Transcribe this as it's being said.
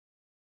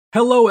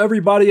Hello,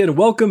 everybody, and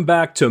welcome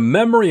back to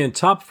Memory and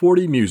Top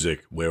 40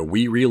 Music, where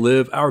we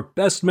relive our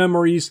best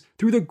memories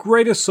through the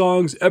greatest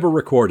songs ever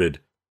recorded.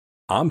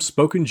 I'm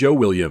Spoken Joe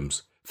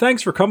Williams.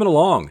 Thanks for coming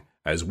along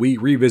as we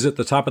revisit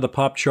the top of the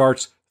pop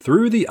charts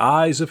through the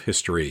eyes of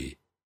history.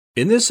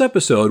 In this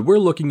episode, we're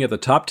looking at the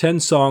top 10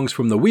 songs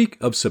from the week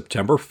of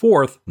September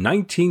 4th,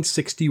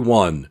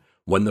 1961,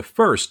 when the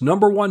first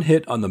number one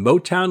hit on the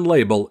Motown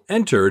label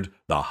entered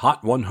the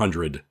Hot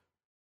 100.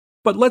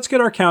 But let's get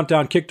our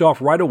countdown kicked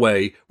off right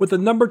away with the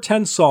number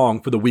 10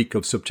 song for the week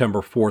of September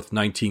 4th,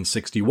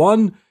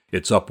 1961.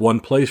 It's up one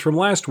place from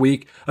last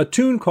week, a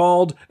tune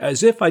called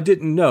As If I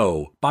Didn't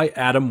Know by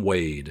Adam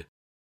Wade.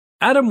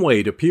 Adam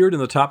Wade appeared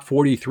in the top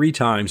 40 three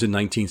times in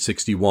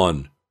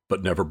 1961,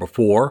 but never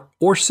before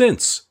or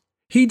since.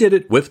 He did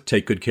it with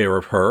Take Good Care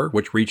of Her,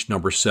 which reached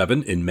number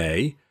 7 in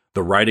May,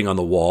 The Writing on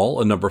the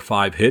Wall, a number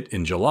 5 hit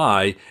in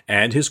July,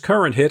 and his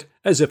current hit,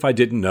 As If I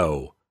Didn't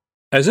Know.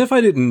 As If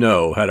I Didn't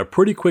Know had a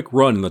pretty quick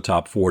run in the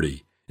top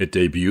 40. It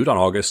debuted on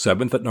August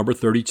 7th at number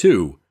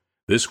 32.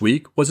 This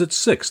week was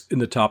its 6th in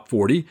the top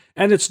 40,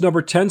 and its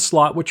number 10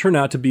 slot would turn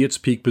out to be its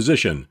peak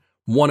position,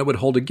 one it would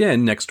hold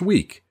again next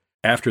week.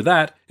 After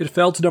that, it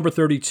fell to number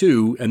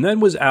 32 and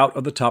then was out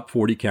of the top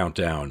 40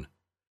 countdown.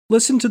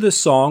 Listen to this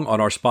song on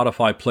our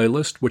Spotify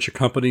playlist, which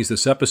accompanies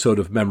this episode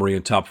of Memory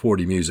and Top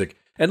 40 Music,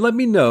 and let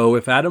me know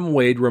if Adam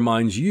Wade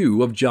reminds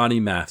you of Johnny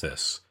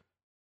Mathis.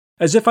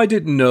 As If I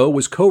Didn't Know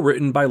was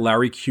co-written by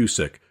Larry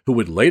Cusick, who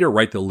would later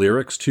write the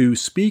lyrics to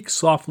Speak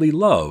Softly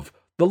Love,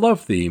 the love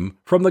theme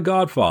from The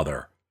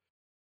Godfather.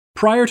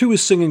 Prior to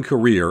his singing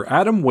career,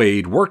 Adam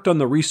Wade worked on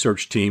the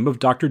research team of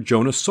Dr.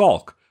 Jonas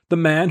Salk, the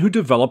man who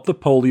developed the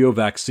polio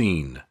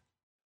vaccine.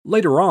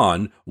 Later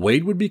on,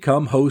 Wade would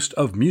become host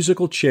of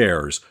Musical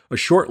Chairs, a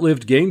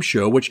short-lived game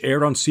show which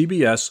aired on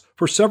CBS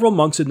for several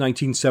months in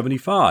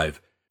 1975,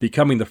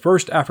 becoming the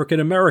first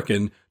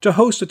African-American to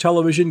host a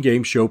television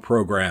game show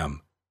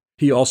program.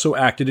 He also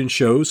acted in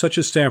shows such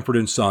as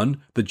Sanford &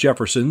 Son, The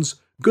Jeffersons,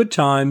 Good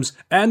Times,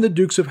 and The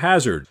Dukes of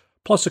Hazzard,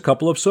 plus a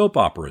couple of soap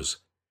operas.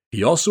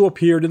 He also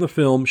appeared in the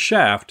film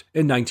Shaft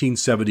in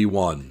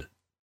 1971.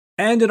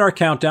 And in our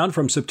countdown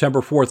from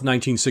September 4th,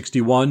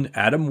 1961,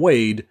 Adam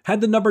Wade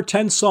had the number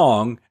 10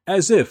 song,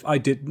 As If I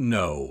Didn't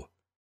Know.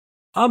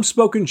 I'm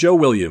Spoken Joe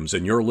Williams,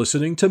 and you're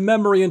listening to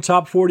Memory and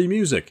Top 40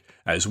 Music,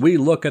 as we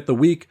look at the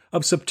week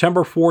of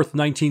September 4th,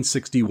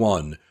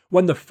 1961,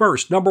 when the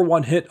first number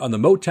one hit on the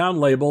Motown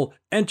label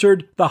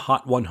entered the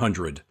Hot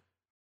 100.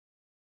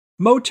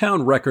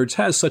 Motown Records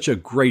has such a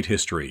great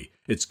history.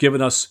 It's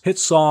given us hit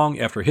song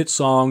after hit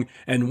song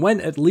and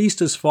went at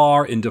least as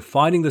far in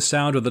defining the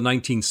sound of the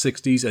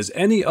 1960s as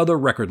any other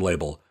record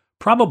label,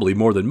 probably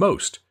more than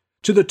most,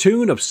 to the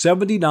tune of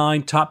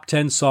 79 top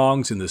 10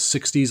 songs in the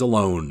 60s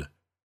alone.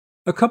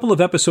 A couple of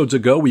episodes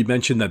ago, we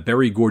mentioned that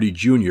Berry Gordy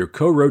Jr.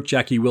 co-wrote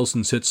Jackie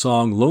Wilson's hit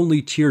song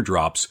Lonely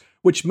Teardrops,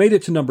 which made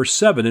it to number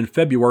 7 in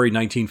February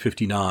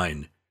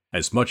 1959.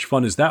 As much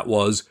fun as that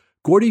was,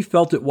 Gordy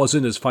felt it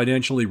wasn't as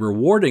financially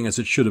rewarding as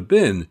it should have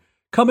been,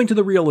 coming to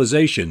the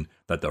realization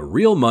that the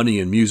real money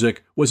in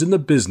music was in the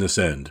business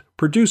end,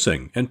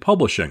 producing and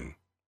publishing.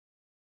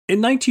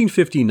 In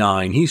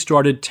 1959, he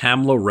started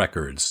Tamla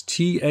Records,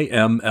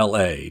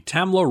 T-A-M-L-A,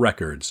 Tamla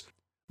Records.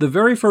 The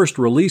very first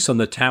release on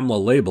the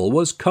Tamla label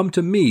was Come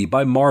to Me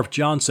by Marv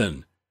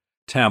Johnson.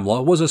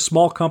 Tamla was a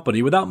small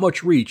company without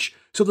much reach,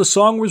 so the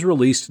song was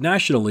released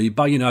nationally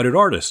by United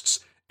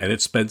Artists, and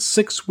it spent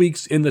 6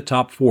 weeks in the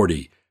top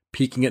 40,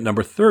 peaking at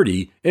number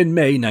 30 in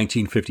May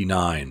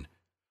 1959.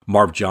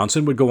 Marv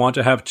Johnson would go on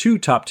to have 2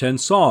 top 10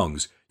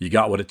 songs, You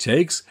Got What It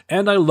Takes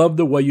and I Love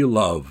the Way You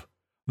Love.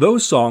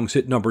 Those songs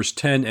hit numbers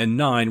 10 and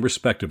 9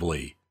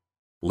 respectively.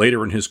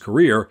 Later in his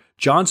career,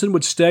 Johnson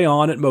would stay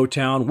on at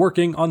Motown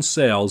working on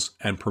sales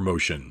and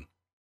promotion.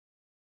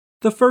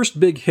 The first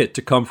big hit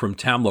to come from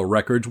Tamla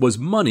Records was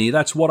Money,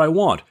 That's What I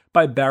Want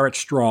by Barrett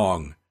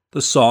Strong.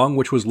 The song,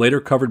 which was later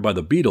covered by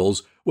the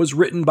Beatles, was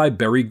written by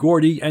Berry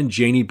Gordy and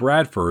Janie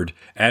Bradford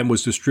and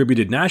was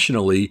distributed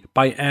nationally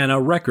by Anna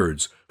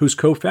Records, whose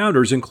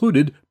co-founders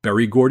included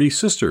Berry Gordy's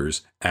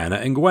sisters, Anna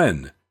and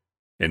Gwen.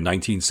 In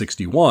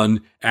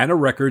 1961, Anna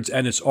Records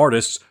and its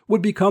artists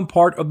would become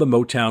part of the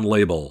Motown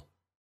label.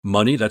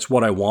 Money, That's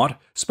What I Want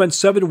spent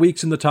 7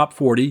 weeks in the top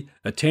 40,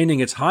 attaining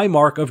its high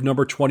mark of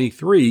number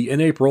 23 in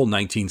April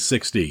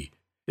 1960.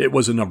 It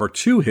was a number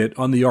 2 hit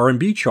on the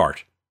R&B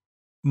chart.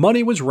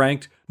 Money was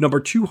ranked number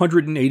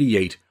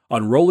 288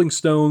 on Rolling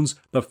Stone's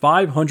The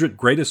 500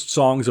 Greatest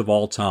Songs of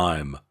All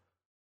Time.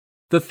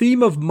 The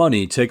theme of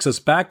Money takes us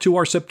back to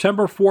our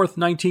September 4th,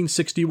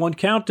 1961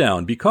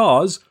 countdown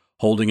because,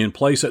 holding in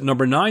place at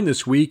number 9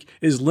 this week,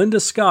 is Linda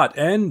Scott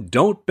and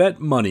Don't Bet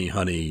Money,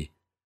 Honey.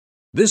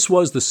 This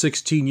was the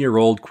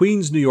 16-year-old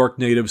Queens, New York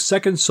native's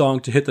second song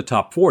to hit the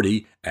top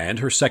 40 and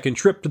her second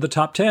trip to the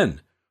top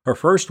 10. Her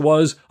first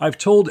was I've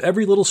Told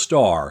Every Little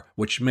Star,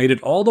 which made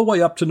it all the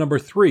way up to number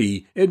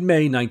 3 in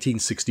May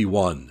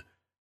 1961.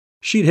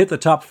 She'd hit the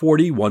top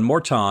 40 one more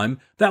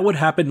time. That would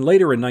happen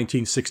later in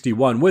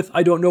 1961 with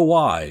I Don't Know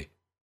Why.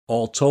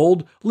 All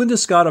told, Linda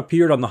Scott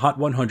appeared on the Hot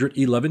 100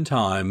 11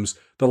 times,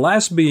 the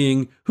last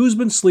being Who's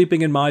Been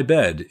Sleeping in My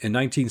Bed in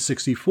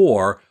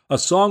 1964, a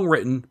song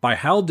written by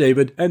Hal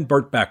David and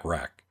Burt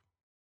Bacharach.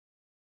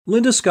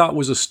 Linda Scott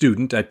was a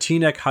student at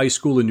Teaneck High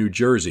School in New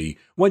Jersey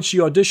when she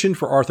auditioned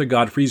for Arthur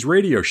Godfrey's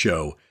radio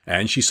show,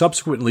 and she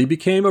subsequently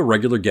became a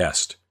regular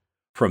guest.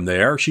 From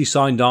there, she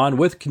signed on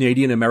with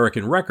Canadian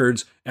American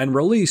Records and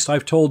released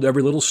I've Told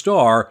Every Little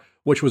Star,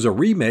 which was a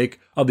remake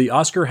of the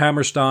Oscar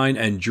Hammerstein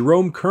and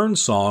Jerome Kern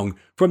song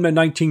from the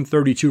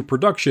 1932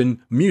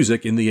 production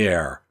Music in the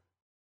Air.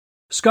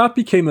 Scott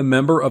became a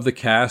member of the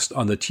cast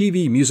on the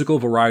TV musical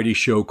variety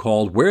show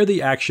called Where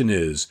the Action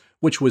Is,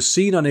 which was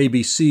seen on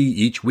ABC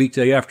each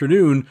weekday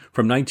afternoon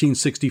from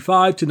 1965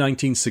 to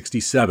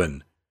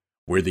 1967.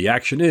 Where the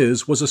Action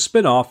Is was a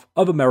spin-off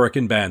of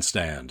American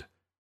Bandstand.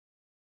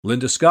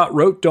 Linda Scott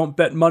wrote Don't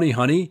Bet Money,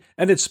 Honey,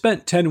 and it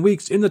spent 10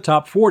 weeks in the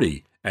top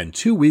 40, and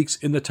 2 weeks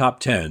in the top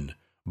 10,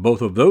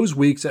 both of those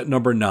weeks at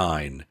number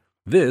 9.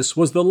 This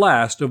was the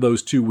last of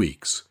those 2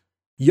 weeks.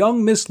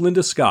 Young Miss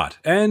Linda Scott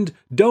and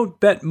Don't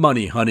Bet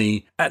Money,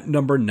 Honey at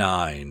number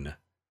 9.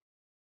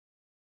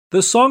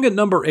 The song at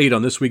number 8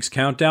 on this week's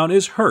countdown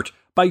is Hurt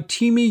by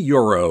Timi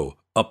Yuro,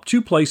 up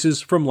 2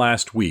 places from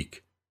last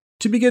week.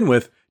 To begin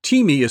with,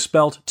 Timi is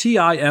spelt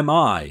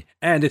T-I-M-I,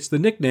 and it's the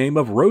nickname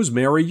of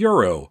Rosemary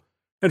Yuro.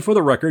 And for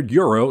the record,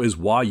 Yuro is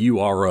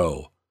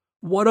Y-U-R-O.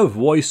 What a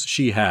voice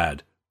she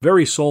had.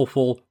 Very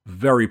soulful,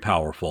 very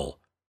powerful.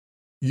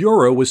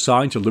 Yuro was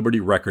signed to Liberty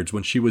Records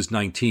when she was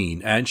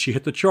 19, and she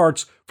hit the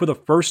charts for the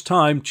first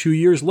time 2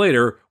 years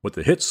later with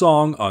the hit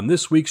song on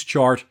this week's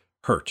chart,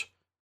 Hurt.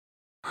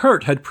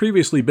 Hurt had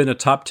previously been a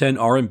top 10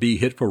 R&B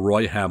hit for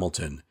Roy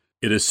Hamilton.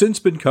 It has since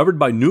been covered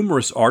by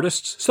numerous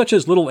artists such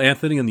as Little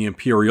Anthony and the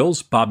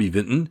Imperials, Bobby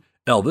Vinton,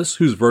 Elvis,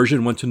 whose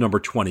version went to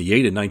number 28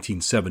 in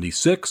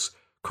 1976,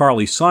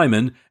 Carly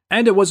Simon,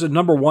 and it was a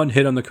number 1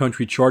 hit on the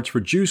country charts for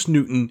Juice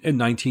Newton in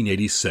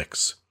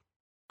 1986.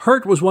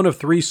 Hurt was one of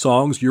 3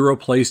 songs Yuro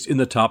placed in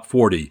the top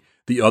 40.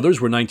 The others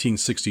were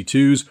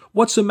 1962's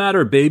What's the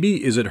Matter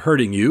Baby, Is It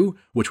Hurting You,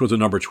 which was a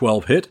number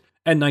 12 hit,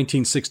 and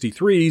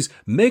 1963's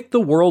Make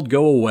the World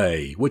Go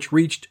Away, which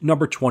reached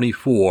number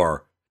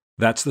 24.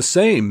 That's the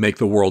same Make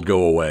the World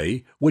Go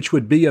Away, which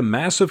would be a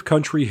massive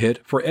country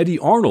hit for Eddie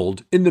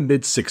Arnold in the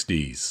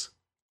mid-60s.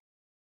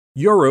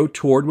 Yuro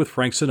toured with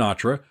Frank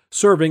Sinatra,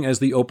 serving as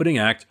the opening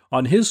act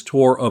on his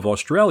tour of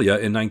Australia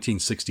in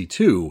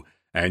 1962,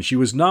 and she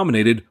was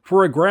nominated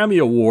for a Grammy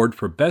Award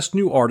for Best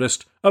New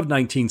Artist of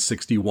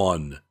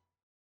 1961.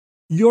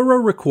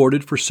 Yuro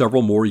recorded for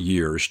several more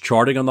years,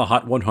 charting on the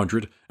Hot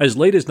 100 as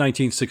late as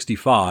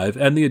 1965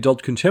 and the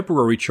Adult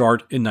Contemporary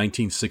chart in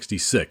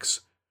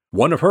 1966.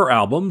 One of her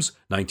albums,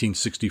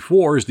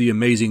 1964's The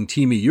Amazing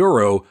Timi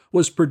Yuro,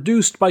 was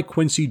produced by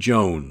Quincy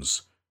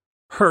Jones.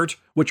 Hurt,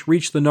 which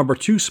reached the number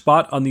 2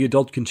 spot on the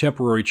Adult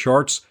Contemporary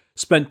charts,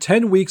 spent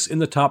 10 weeks in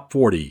the top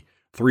 40,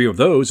 3 of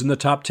those in the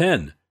top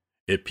 10.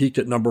 It peaked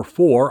at number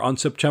 4 on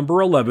September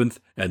 11th,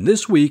 and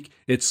this week,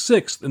 it's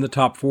 6th in the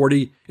top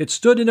 40. It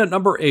stood in at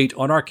number 8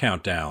 on our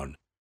countdown.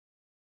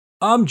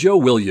 I'm Joe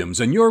Williams,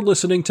 and you're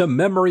listening to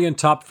Memory and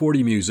Top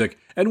 40 Music,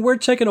 and we're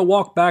taking a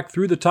walk back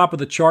through the top of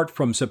the chart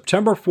from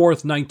September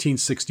 4th,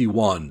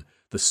 1961.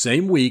 The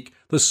same week,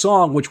 the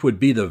song which would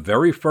be the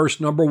very first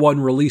number 1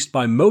 released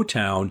by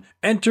Motown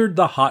entered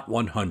the Hot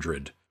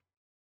 100.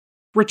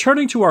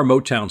 Returning to our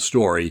Motown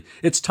story,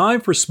 it's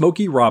time for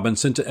Smokey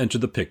Robinson to enter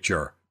the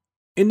picture.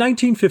 In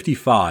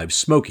 1955,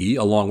 Smokey,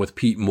 along with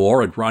Pete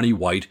Moore and Ronnie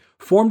White,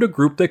 formed a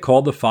group they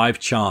called the Five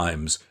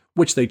Chimes,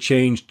 which they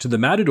changed to the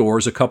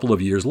Matadors a couple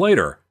of years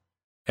later.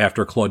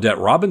 After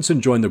Claudette Robinson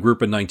joined the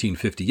group in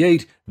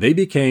 1958, they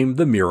became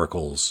the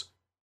Miracles.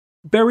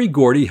 Berry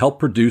Gordy helped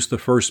produce the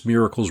first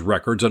Miracles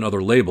records on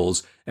other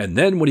labels, and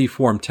then when he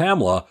formed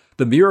Tamla,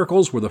 the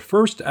Miracles were the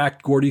first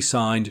act Gordy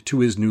signed to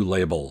his new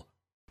label.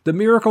 The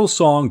Miracles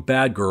song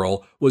Bad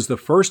Girl was the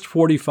first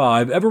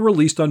 45 ever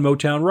released on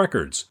Motown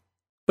Records.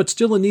 But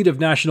still in need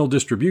of national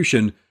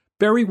distribution,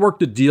 Berry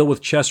worked a deal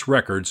with Chess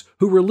Records,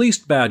 who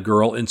released Bad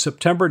Girl in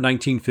September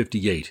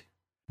 1958.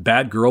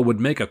 Bad Girl would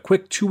make a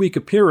quick 2-week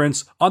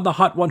appearance on the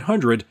Hot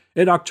 100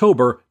 in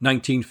October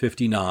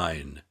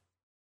 1959.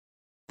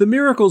 The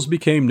Miracles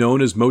became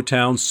known as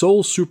Motown's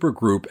soul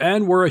supergroup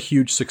and were a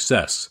huge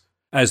success.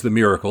 As the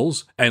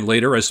Miracles, and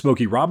later as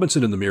Smokey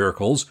Robinson and the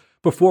Miracles,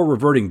 before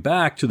reverting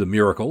back to the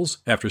Miracles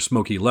after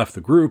Smokey left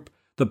the group,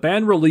 the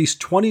band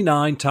released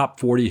 29 top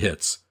 40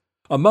 hits.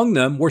 Among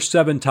them were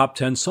 7 top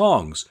 10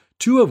 songs,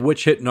 2 of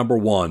which hit number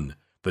 1,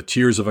 The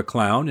Tears of a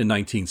Clown in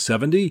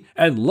 1970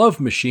 and Love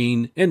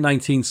Machine in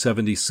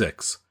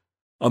 1976.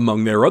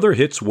 Among their other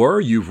hits were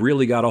You've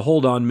Really Got a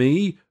Hold on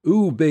Me,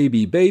 Ooh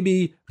Baby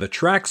Baby, The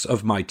Tracks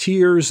of My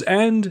Tears,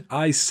 and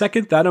I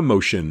Second That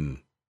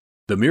Emotion.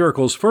 The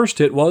Miracles' first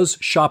hit was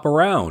Shop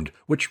Around,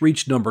 which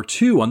reached number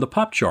 2 on the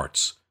pop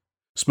charts.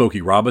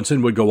 Smokey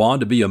Robinson would go on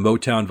to be a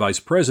Motown vice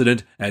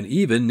president and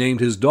even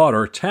named his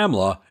daughter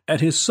Tamla and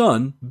his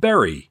son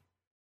Berry.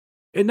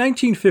 In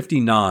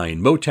 1959,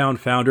 Motown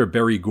founder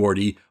Berry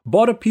Gordy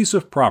bought a piece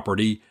of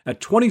property at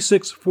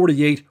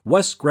 2648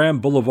 West Graham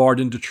Boulevard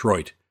in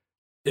Detroit.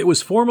 It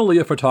was formerly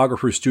a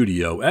photographer's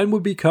studio and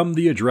would become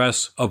the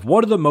address of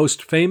one of the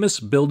most famous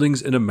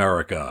buildings in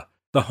America,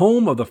 the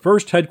home of the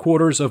first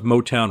headquarters of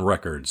Motown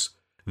Records.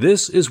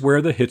 This is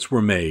where the hits were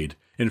made.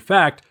 In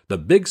fact, the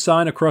big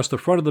sign across the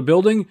front of the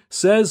building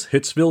says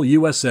Hitsville,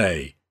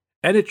 USA.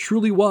 And it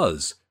truly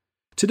was.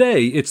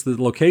 Today, it's the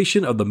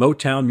location of the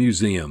Motown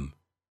Museum.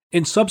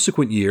 In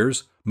subsequent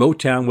years,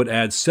 Motown would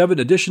add 7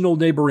 additional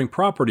neighboring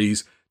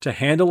properties to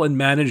handle and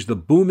manage the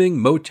booming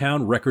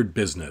Motown record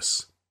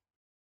business.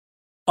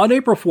 On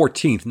April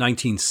 14,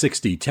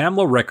 1960,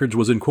 Tamla Records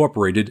was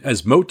incorporated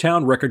as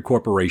Motown Record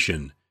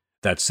Corporation.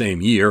 That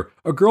same year,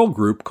 a girl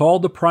group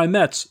called the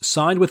Primettes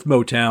signed with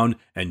Motown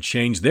and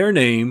changed their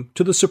name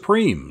to the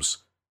Supremes.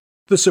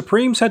 The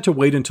Supremes had to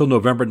wait until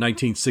November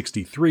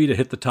 1963 to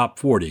hit the top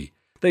 40.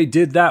 They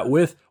did that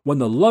with When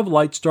the Love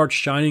Light Starts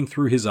Shining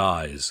Through His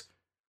Eyes.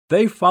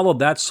 They followed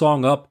that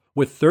song up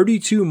with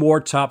 32 more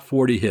top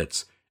 40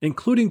 hits,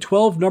 including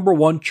 12 number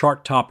 1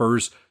 chart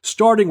toppers,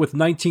 starting with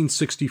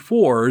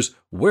 1964's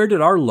Where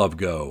Did Our Love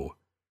Go?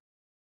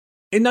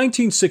 In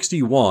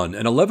 1961,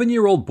 an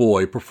 11-year-old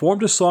boy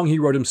performed a song he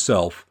wrote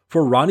himself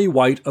for Ronnie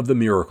White of the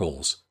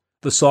Miracles.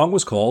 The song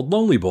was called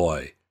Lonely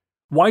Boy.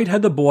 White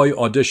had the boy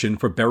audition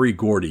for Berry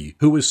Gordy,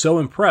 who was so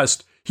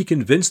impressed he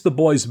convinced the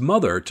boy's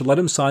mother to let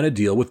him sign a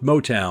deal with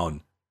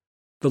Motown.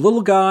 The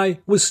little guy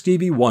was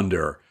Stevie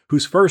Wonder,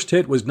 whose first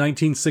hit was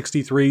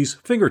 1963's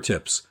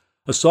Fingertips,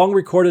 a song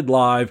recorded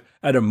live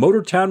at a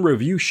Motortown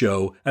Revue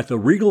show at the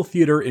Regal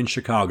Theater in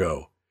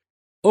Chicago.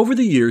 Over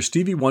the years,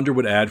 Stevie Wonder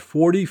would add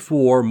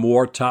 44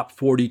 more top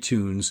 40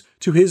 tunes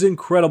to his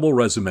incredible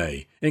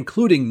resume,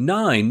 including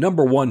 9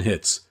 number 1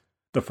 hits.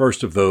 The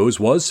first of those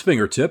was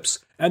Fingertips,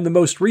 and the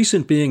most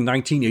recent being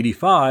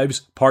 1985's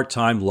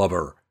Part-Time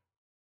Lover.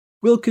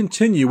 We'll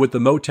continue with the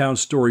Motown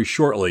story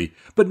shortly,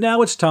 but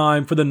now it's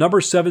time for the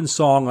number 7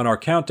 song on our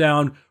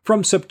countdown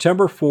from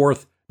September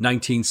 4th,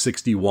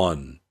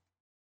 1961.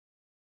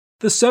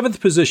 The 7th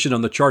position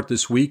on the chart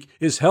this week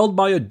is held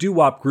by a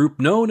doo-wop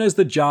group known as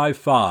the Jive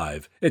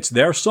 5. It's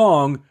their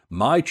song,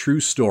 My True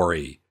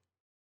Story.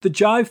 The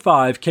Jive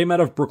 5 came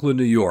out of Brooklyn,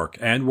 New York,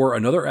 and were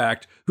another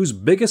act whose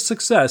biggest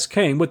success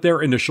came with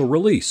their initial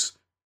release.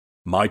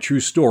 My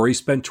True Story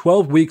spent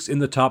 12 weeks in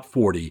the top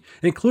 40,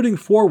 including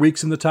 4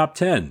 weeks in the top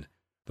 10.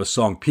 The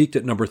song peaked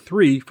at number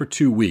 3 for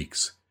 2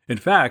 weeks. In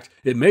fact,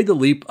 it made the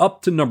leap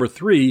up to number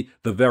 3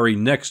 the very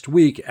next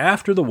week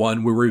after the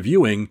one we're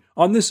reviewing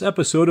on this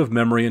episode of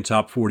Memory and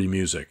Top 40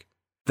 Music.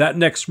 That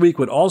next week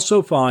would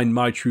also find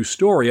My True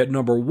Story at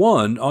number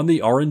 1 on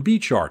the R&B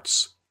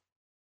charts.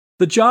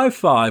 The Jive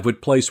 5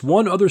 would place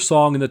one other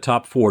song in the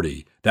top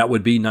 40. That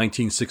would be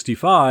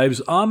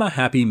 1965's I'm a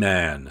Happy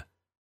Man.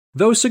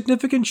 Though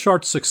significant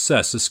chart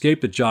success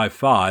escaped the Jive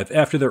 5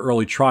 after their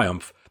early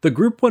triumph, the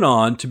group went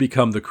on to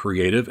become the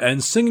creative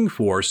and singing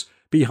force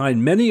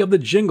behind many of the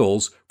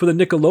jingles for the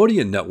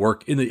Nickelodeon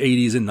network in the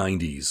 80s and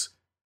 90s.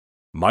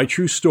 My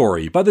True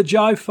Story by the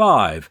Jive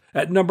 5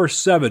 at number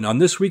 7 on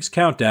this week's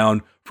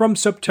countdown from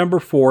September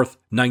 4th,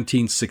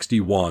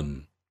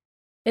 1961.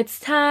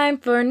 It's time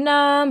for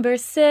number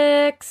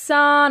 6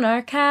 on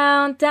our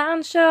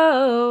countdown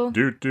show.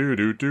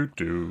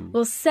 Do.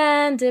 We'll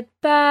send it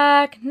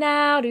back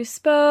now to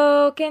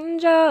Spoken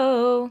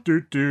Joe.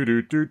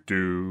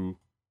 Do.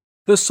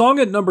 The song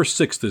at number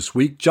 6 this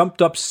week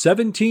jumped up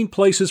 17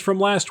 places from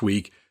last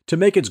week to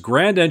make its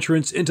grand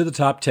entrance into the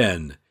top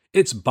 10.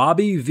 It's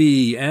Bobby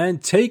V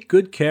and Take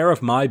Good Care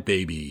of My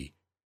Baby.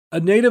 A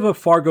native of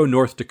Fargo,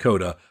 North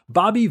Dakota,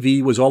 Bobby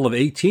V was all of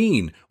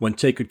 18 when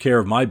Take Good Care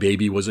of My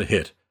Baby was a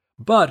hit.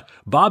 But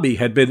Bobby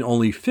had been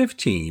only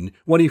 15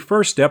 when he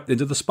first stepped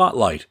into the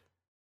spotlight.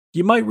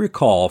 You might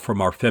recall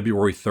from our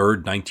February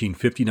 3rd,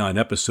 1959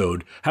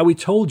 episode how we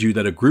told you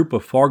that a group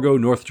of Fargo,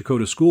 North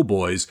Dakota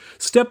schoolboys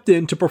stepped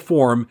in to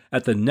perform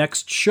at the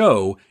next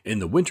show in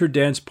the winter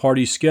dance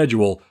party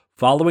schedule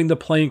following the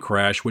plane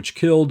crash which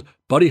killed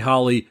Buddy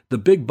Holly, the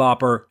Big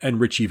Bopper, and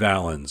Ritchie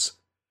Valens.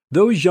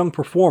 Those young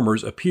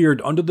performers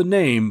appeared under the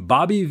name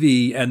Bobby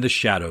V and the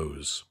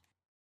Shadows.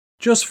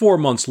 Just 4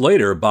 months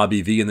later,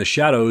 Bobby V and the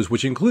Shadows,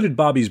 which included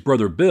Bobby's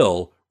brother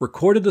Bill,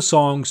 recorded the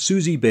song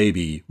Susie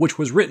Baby, which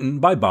was written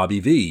by Bobby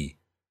V.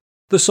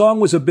 The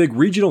song was a big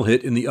regional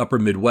hit in the upper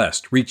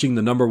Midwest, reaching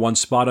the number 1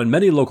 spot on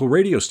many local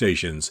radio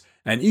stations,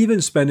 and even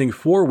spending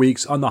 4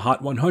 weeks on the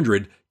Hot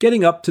 100,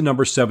 getting up to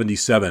number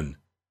 77.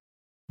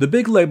 The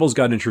big labels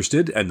got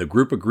interested, and the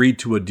group agreed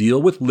to a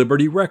deal with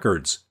Liberty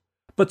Records.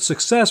 But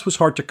success was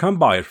hard to come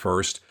by at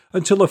first,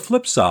 until a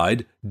flip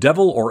side,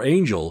 Devil or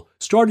Angel,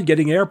 started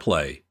getting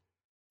airplay.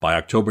 By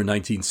October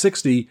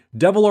 1960,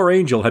 Devil or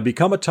Angel had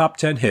become a top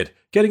 10 hit,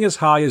 getting as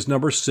high as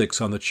number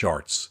 6 on the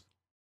charts.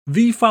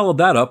 V followed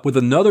that up with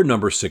another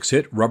number 6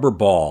 hit, Rubber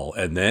Ball,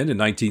 and then in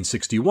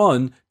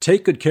 1961,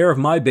 Take Good Care of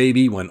My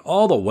Baby went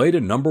all the way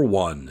to number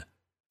 1.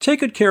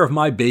 Take Good Care of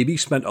My Baby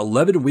spent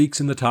 11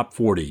 weeks in the top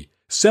 40.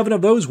 7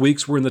 of those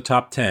weeks were in the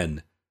top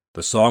 10.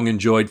 The song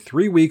enjoyed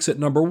 3 weeks at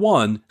number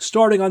 1,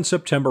 starting on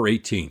September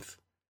 18th.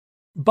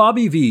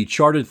 Bobby Vee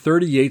charted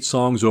 38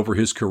 songs over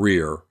his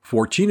career,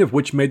 14 of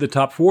which made the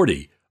top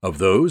 40. Of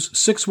those,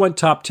 6 went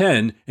top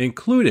 10,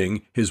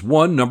 including his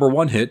one number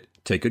 1 hit,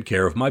 Take Good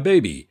Care of My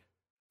Baby.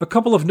 A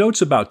couple of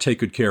notes about Take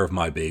Good Care of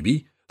My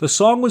Baby. The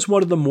song was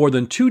one of the more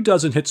than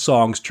 24 hit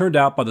songs turned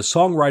out by the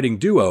songwriting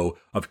duo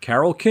of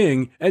Carole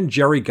King and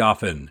Gerry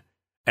Goffin.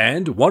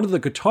 And one of the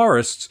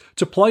guitarists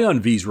to play on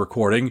Vee's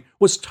recording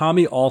was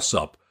Tommy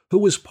Allsup, who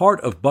was part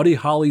of Buddy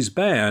Holly's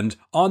band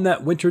on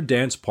that Winter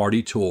Dance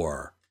Party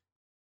tour.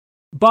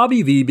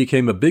 Bobby Vee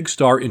became a big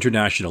star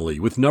internationally,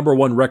 with number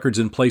 1 records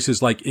in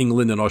places like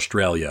England and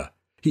Australia.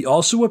 He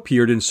also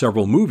appeared in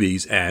several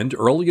movies, and,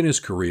 early in his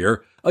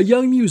career, a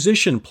young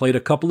musician played a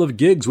couple of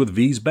gigs with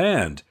Vee's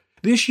band.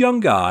 This young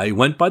guy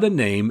went by the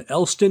name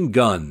Elston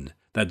Gunn.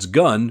 That's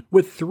Gunn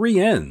with 3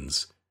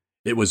 N's.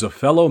 It was a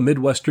fellow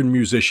Midwestern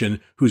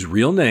musician whose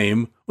real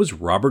name was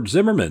Robert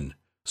Zimmerman,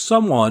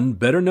 someone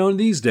better known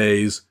these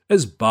days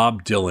as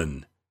Bob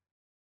Dylan.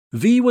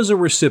 Vee was a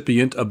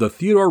recipient of the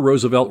Theodore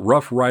Roosevelt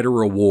Rough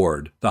Rider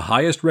Award, the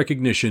highest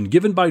recognition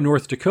given by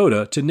North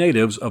Dakota to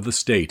natives of the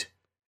state.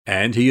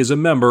 And he is a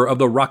member of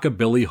the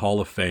Rockabilly Hall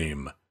of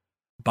Fame.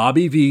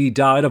 Bobby Vee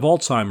died of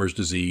Alzheimer's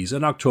disease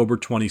in October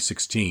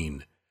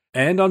 2016.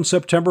 And on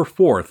September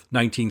 4th,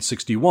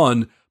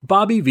 1961,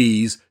 Bobby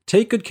Vee's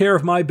Take Good Care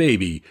of My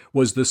Baby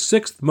was the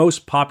 6th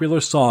most popular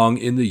song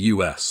in the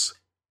U.S.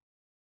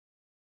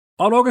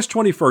 On August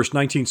 21,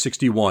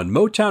 1961,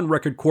 Motown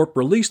Record Corp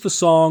released the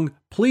song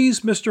Please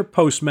Mr.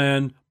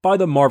 Postman by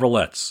the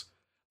Marvelettes.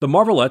 The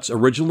Marvelettes,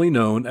 originally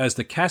known as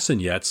the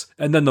Cassignettes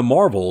and then the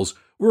Marvels,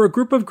 were a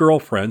group of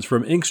girlfriends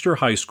from Inkster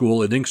High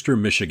School in Inkster,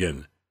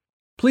 Michigan.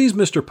 Please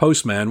Mr.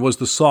 Postman was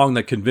the song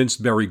that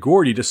convinced Berry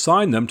Gordy to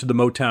sign them to the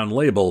Motown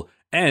label,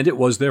 and it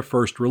was their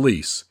first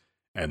release.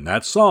 And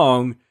that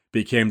song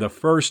became the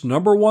first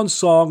number 1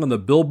 song on the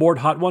Billboard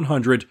Hot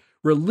 100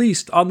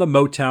 released on the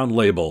Motown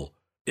label.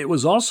 It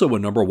was also a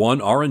number 1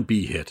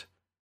 R&B hit.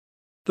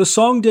 The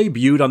song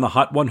debuted on the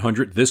Hot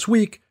 100 this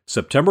week,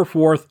 September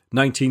 4th,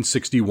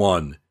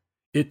 1961.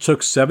 It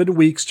took 7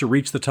 weeks to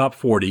reach the top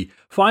 40,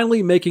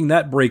 finally making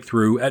that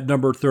breakthrough at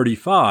number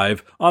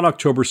 35 on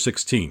October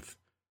 16th.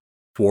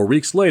 4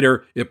 weeks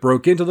later, it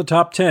broke into the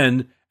top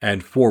 10,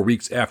 and 4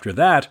 weeks after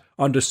that,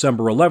 on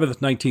December 11th,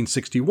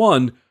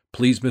 1961,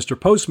 Please Mr.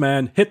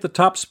 Postman hit the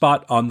top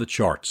spot on the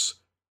charts.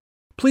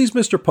 Please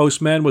Mr.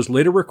 Postman was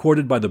later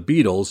recorded by the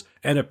Beatles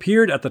and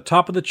appeared at the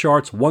top of the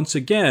charts once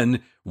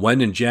again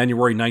when, in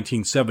January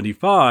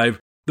 1975,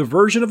 the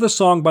version of the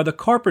song by the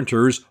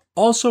Carpenters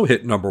also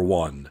hit number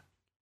 1.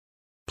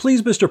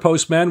 Please Mr.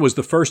 Postman was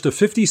the first of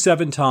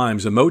 57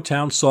 times a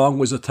Motown song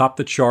was atop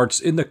the charts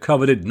in the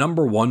coveted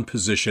number 1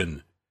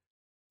 position.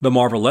 The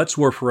Marvelettes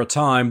were for a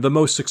time the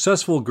most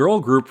successful girl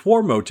group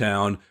for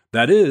Motown,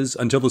 that is,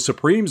 until the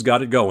Supremes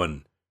got it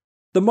going.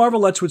 The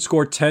Marvelettes would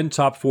score 10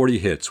 top 40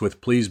 hits,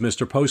 with Please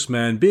Mr.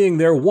 Postman being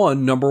their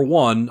one number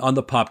 1 on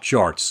the pop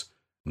charts.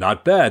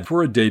 Not bad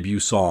for a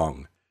debut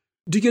song.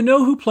 Do you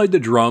know who played the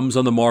drums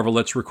on the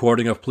Marvelettes'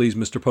 recording of Please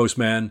Mr.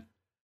 Postman?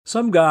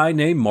 Some guy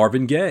named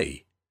Marvin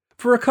Gaye.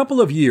 For a couple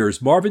of years,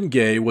 Marvin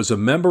Gaye was a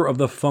member of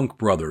the Funk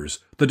Brothers,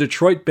 the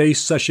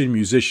Detroit-based session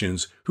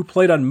musicians who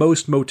played on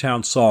most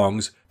Motown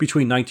songs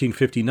between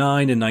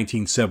 1959 and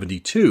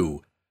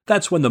 1972.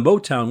 That's when the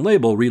Motown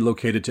label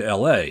relocated to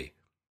L.A.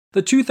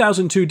 The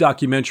 2002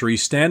 documentary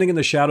Standing in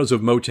the Shadows of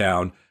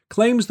Motown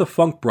claims the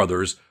Funk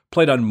Brothers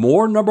played on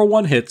more number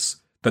 1 hits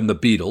than the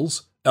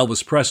Beatles,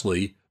 Elvis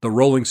Presley, the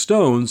Rolling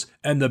Stones,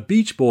 and the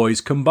Beach Boys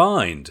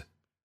combined.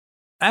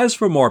 As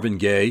for Marvin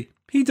Gaye,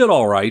 he did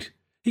all right.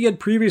 He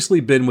had previously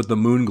been with the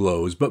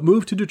Moonglows, but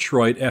moved to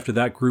Detroit after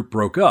that group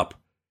broke up.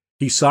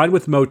 He signed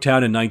with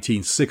Motown in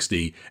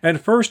 1960 and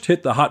first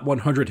hit the Hot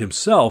 100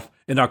 himself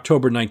in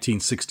October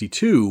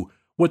 1962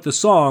 with the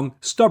song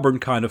Stubborn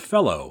Kind of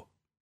Fellow.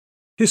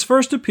 His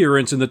first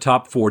appearance in the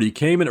top 40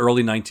 came in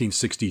early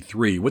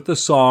 1963 with the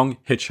song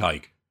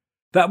Hitchhike.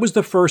 That was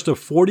the first of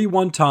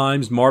 41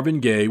 times Marvin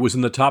Gaye was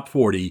in the top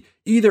 40,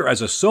 either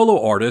as a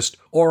solo artist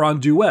or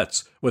on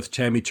duets with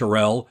Tammy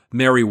Terrell,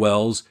 Mary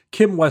Wells,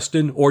 Kim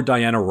Weston, or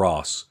Diana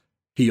Ross.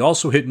 He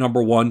also hit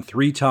number 1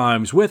 3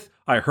 times with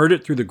I Heard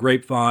It Through the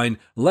Grapevine,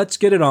 Let's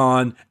Get It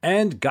On,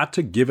 and Got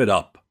to Give It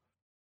Up.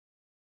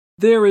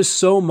 There is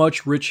so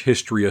much rich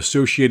history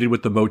associated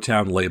with the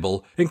Motown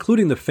label,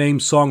 including the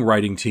famed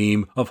songwriting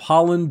team of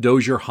Holland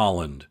Dozier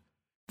Holland.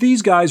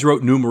 These guys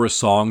wrote numerous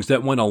songs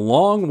that went a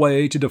long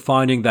way to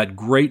defining that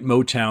great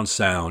Motown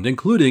sound,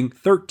 including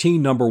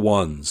 13 number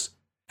 1s.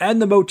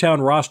 And the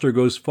Motown roster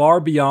goes far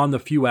beyond the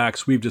few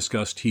acts we've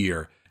discussed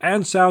here,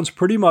 and sounds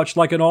pretty much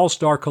like an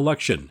all-star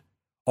collection.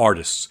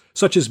 Artists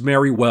such as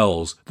Mary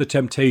Wells, The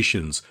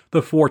Temptations,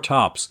 The Four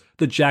Tops,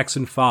 The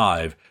Jackson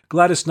 5,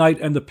 Gladys Knight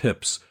and the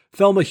Pips,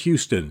 Thelma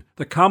Houston,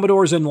 The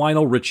Commodores and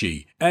Lionel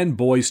Richie, and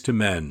Boyz II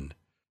Men.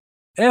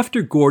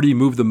 After Gordy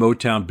moved the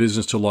Motown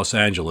business to Los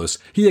Angeles,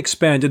 he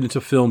expanded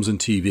into films and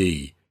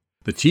TV.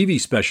 The TV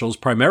specials,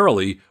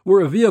 primarily, were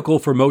a vehicle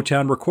for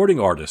Motown recording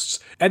artists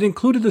and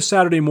included the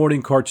Saturday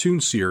morning cartoon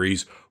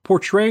series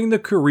portraying the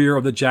career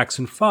of the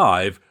Jackson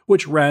 5,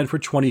 which ran for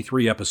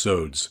 23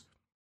 episodes.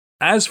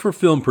 As for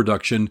film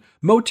production,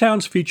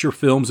 Motown's feature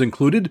films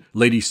included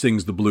Lady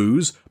Sings the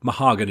Blues,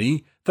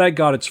 Mahogany, Thank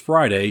God It's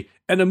Friday,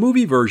 and a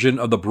movie version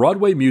of the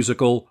Broadway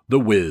musical The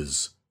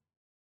Wiz.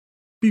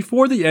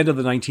 Before the end of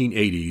the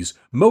 1980s,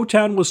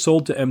 Motown was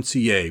sold to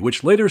MCA,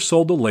 which later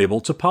sold the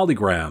label to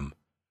Polygram.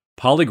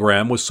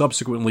 Polygram was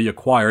subsequently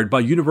acquired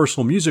by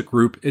Universal Music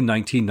Group in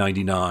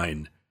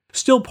 1999.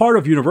 Still part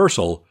of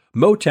Universal,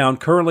 Motown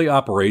currently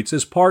operates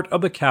as part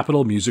of the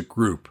Capitol Music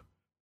Group.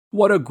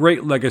 What a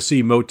great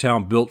legacy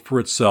Motown built for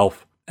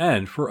itself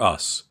and for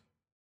us.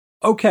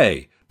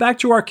 Okay, back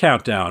to our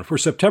countdown for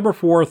September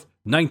 4th,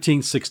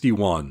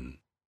 1961.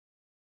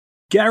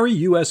 Gary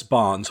U.S.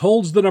 Bonds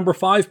holds the number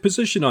 5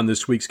 position on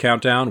this week's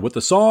countdown with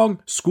the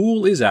song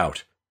School Is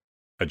Out.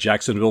 A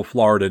Jacksonville,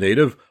 Florida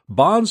native,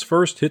 Bonds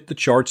first hit the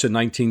charts in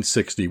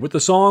 1960 with the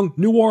song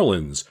New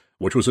Orleans,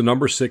 which was a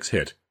number 6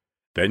 hit.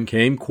 Then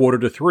came Quarter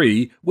to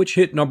Three, which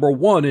hit number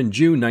 1 in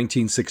June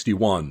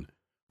 1961.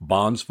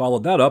 Bonds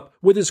followed that up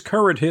with his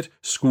current hit,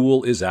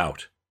 School Is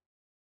Out.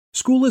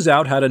 School Is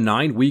Out had a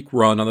 9-week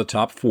run on the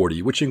top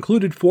 40, which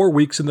included 4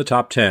 weeks in the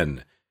top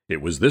 10.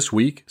 It was this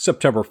week,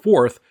 September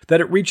 4th, that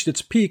it reached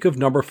its peak of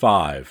number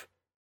 5.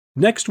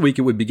 Next week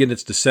it would begin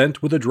its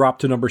descent with a drop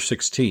to number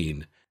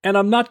 16. And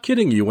I'm not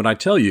kidding you when I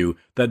tell you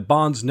that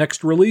Bonds'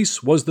 next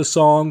release was the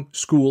song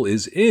School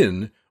Is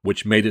In,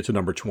 which made it to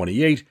number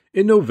 28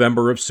 in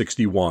November of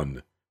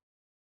 61.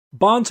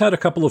 Bonds had a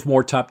couple of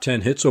more top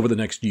 10 hits over the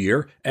next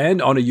year,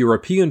 and on a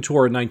European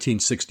tour in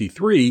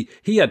 1963,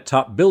 he had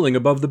top billing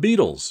above the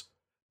Beatles.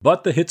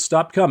 But the hits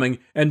stopped coming,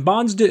 and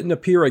Bonds didn't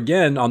appear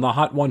again on the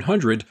Hot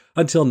 100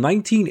 until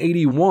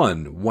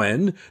 1981,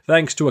 when,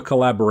 thanks to a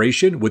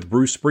collaboration with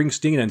Bruce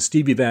Springsteen and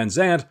Stevie Van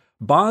Zandt,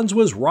 Bonds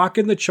was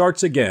rocking the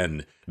charts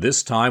again,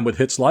 this time with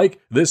hits like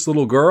This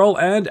Little Girl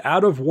and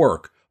Out of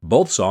Work,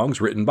 both songs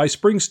written by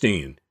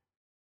Springsteen.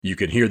 You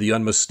can hear the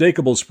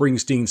unmistakable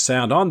Springsteen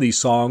sound on these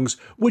songs,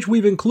 which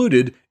we've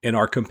included in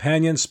our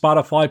companion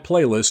Spotify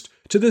playlist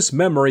to this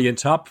Memory and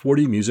Top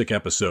 40 Music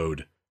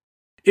episode.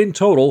 In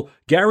total,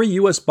 Gary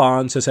U.S.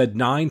 Bonds has had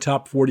 9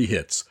 top 40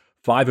 hits,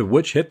 5 of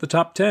which hit the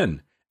top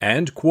 10,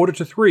 and Quarter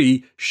to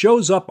Three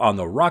shows up on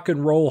the Rock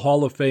and Roll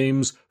Hall of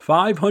Fame's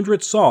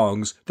 500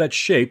 songs that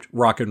shaped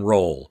rock and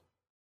roll.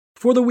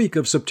 For the week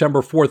of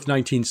September 4th,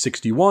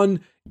 1961,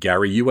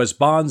 Gary U.S.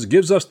 Bonds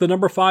gives us the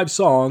number 5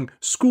 song,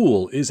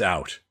 School Is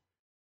Out.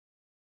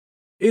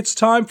 It's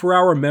time for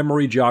our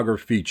Memory Jogger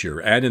feature,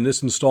 and in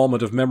this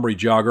installment of Memory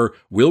Jogger,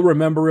 we'll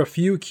remember a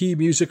few key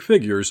music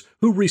figures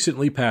who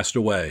recently passed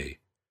away.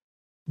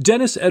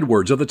 Dennis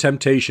Edwards of The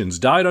Temptations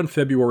died on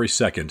February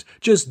 2nd,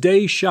 just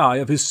days shy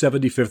of his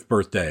 75th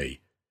birthday.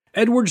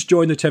 Edwards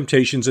joined The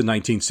Temptations in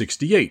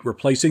 1968,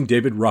 replacing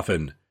David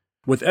Ruffin.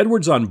 With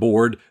Edwards on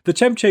board, The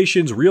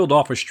Temptations reeled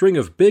off a string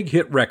of big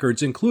hit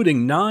records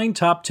including 9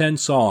 top 10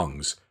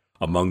 songs.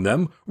 Among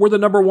them were the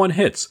number 1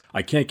 hits,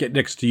 I Can't Get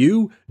Next to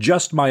You,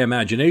 Just My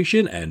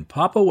Imagination, and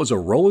Papa Was a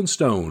Rollin'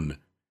 Stone.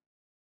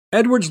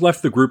 Edwards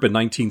left the group in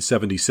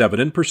 1977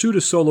 and pursued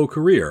a solo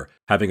career,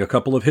 having a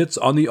couple of hits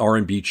on the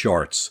R&B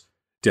charts.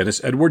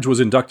 Dennis Edwards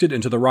was inducted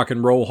into the Rock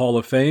and Roll Hall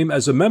of Fame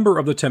as a member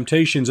of The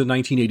Temptations in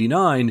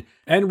 1989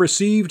 and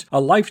received a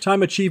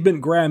Lifetime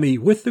Achievement Grammy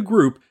with the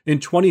group in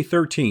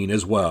 2013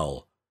 as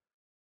well.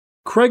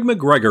 Craig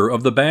McGregor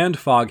of the band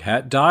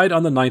Foghat died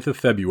on the 9th of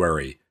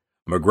February.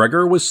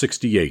 McGregor was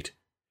 68.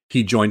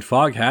 He joined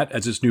Foghat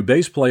as its new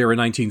bass player in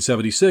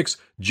 1976,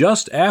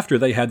 just after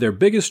they had their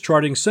biggest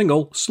charting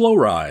single, Slow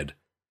Ride.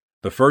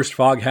 The first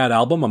Foghat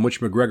album on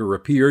which McGregor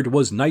appeared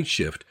was Night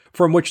Shift,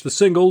 from which the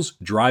singles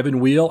Drive and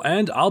Wheel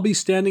and I'll Be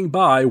Standing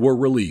By were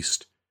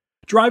released.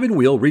 Drive and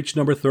Wheel reached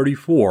number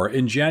 34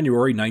 in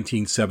January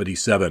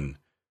 1977.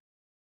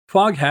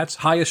 Foghat's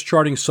highest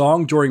charting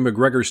song during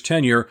McGregor's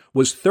tenure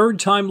was Third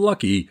Time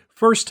Lucky,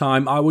 First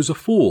Time I Was a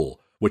Fool,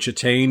 which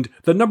attained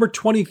the number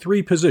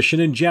 23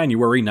 position in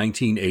January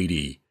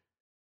 1980.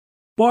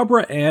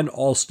 Barbara Ann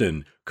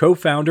Alston,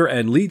 co-founder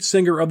and lead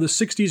singer of the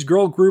 60s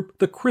girl group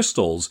The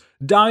Crystals,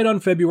 died on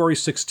February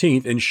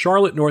 16th in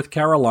Charlotte, North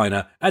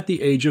Carolina at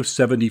the age of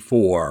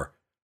 74.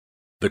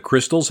 The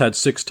Crystals had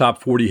 6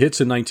 top 40 hits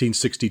in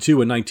 1962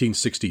 and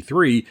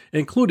 1963,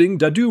 including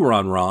Da-Doo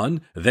Ron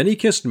Ron, Then He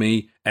Kissed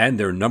Me, and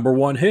their number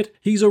 1 hit,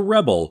 He's a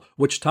Rebel,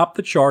 which topped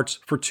the charts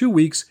for 2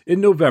 weeks in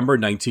November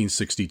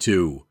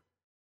 1962.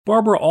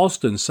 Barbara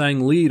Alston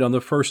sang lead on the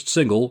first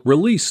single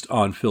released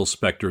on Phil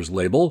Spector's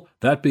label,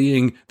 that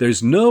being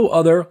There's No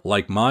Other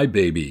Like My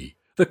Baby,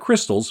 the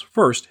Crystals'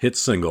 first hit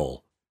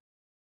single.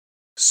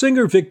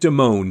 Singer Vic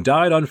Damone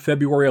died on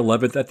February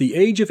 11th at the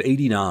age of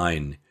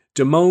 89.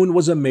 Damone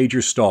was a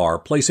major star,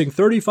 placing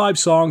 35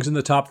 songs in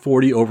the top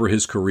 40 over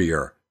his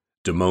career.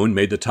 Damone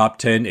made the top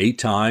 10 8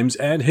 times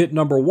and hit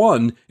number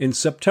 1 in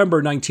September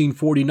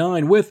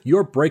 1949 with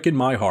You're Breaking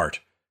My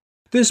Heart.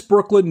 This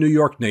Brooklyn, New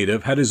York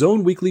native had his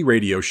own weekly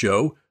radio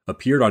show,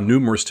 appeared on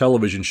numerous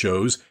television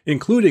shows,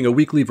 including a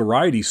weekly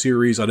variety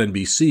series on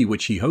NBC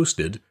which he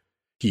hosted.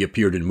 He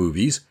appeared in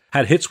movies,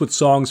 had hits with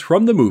songs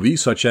from the movie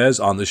such as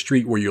On the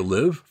Street Where You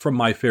Live from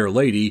My Fair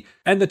Lady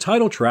and the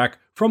title track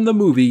from the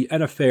movie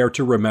An Affair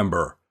to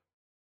Remember.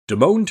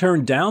 Damone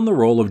turned down the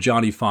role of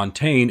Johnny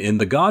Fontane in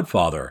The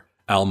Godfather.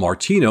 Al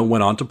Martino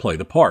went on to play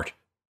the part.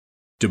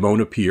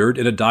 Damone appeared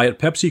in a Diet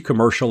Pepsi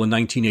commercial in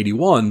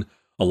 1981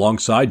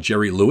 alongside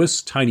Jerry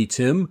Lewis, Tiny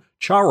Tim,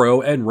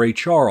 Charo, and Ray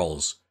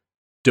Charles.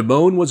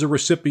 Damone was a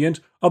recipient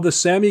of the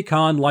Sammy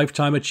Cahn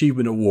Lifetime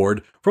Achievement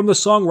Award from the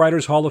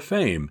Songwriters Hall of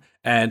Fame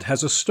and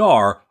has a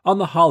star on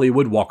the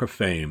Hollywood Walk of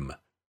Fame.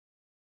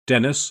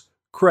 Dennis,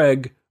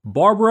 Craig,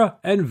 Barbara,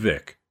 and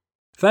Vic,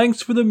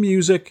 thanks for the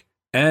music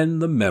and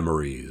the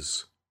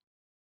memories.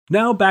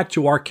 Now back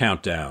to our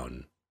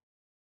countdown.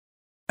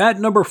 At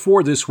number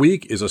 4 this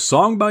week is a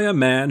song by a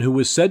man who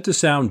is said to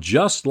sound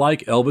just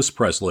like Elvis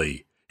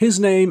Presley. His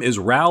name is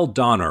Ral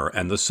Donner,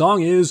 and the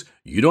song is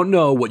You Don't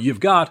Know What You've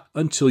Got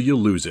Until You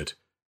Lose It.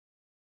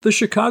 The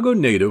Chicago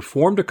native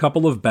formed a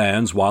couple of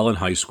bands while in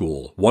high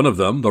school. One of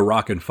them, the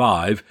Rockin'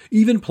 Five,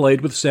 even played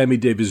with Sammy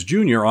Davis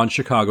Jr. on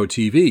Chicago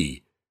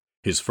TV.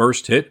 His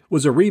first hit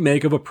was a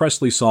remake of a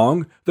Presley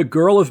song, The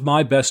Girl of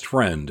My Best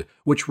Friend,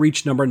 which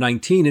reached number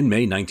 19 in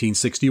May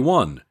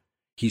 1961.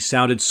 He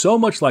sounded so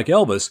much like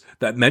Elvis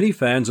that many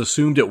fans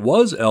assumed it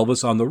was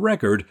Elvis on the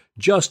record,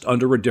 just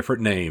under a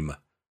different name.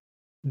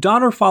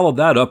 Donner followed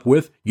that up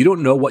with You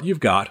Don't Know What You've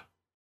Got.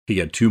 He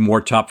had 2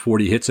 more top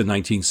 40 hits in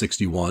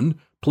 1961,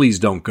 Please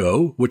Don't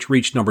Go, which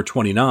reached number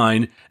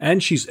 29,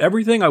 and She's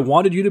Everything I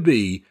Wanted You to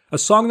Be, a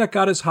song that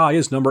got as high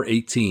as number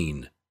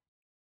 18.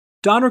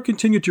 Donner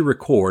continued to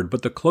record,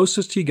 but the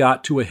closest he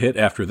got to a hit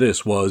after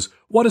this was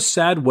What a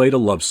Sad Way to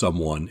Love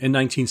Someone in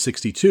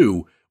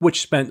 1962,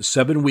 which spent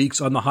 7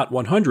 weeks on the Hot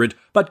 100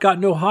 but got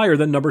no higher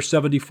than number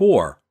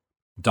 74.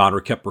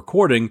 Donner kept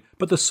recording,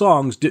 but the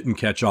songs didn't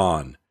catch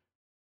on.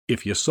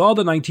 If you saw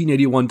the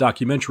 1981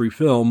 documentary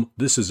film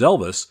This Is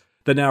Elvis,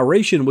 the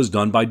narration was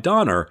done by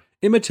Donner,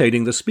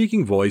 imitating the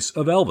speaking voice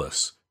of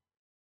Elvis.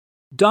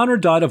 Donner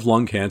died of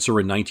lung cancer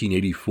in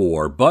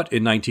 1984, but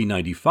in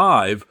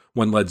 1995,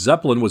 when Led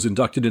Zeppelin was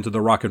inducted into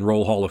the Rock and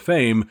Roll Hall of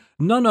Fame,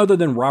 none other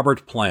than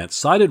Robert Plant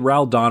cited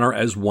Ral Donner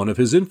as one of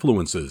his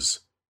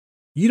influences.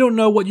 You Don't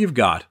Know What You've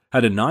Got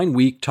had a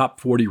 9-week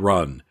top 40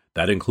 run.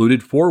 That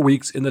included 4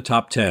 weeks in the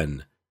top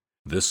 10.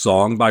 This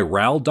song by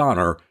Ral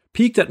Donner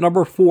peaked at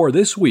number 4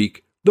 this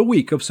week, the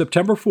week of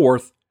September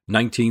 4th,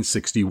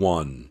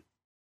 1961.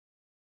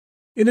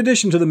 In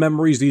addition to the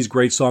memories these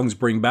great songs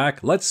bring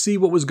back, let's see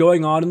what was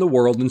going on in the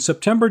world in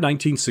September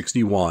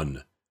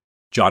 1961.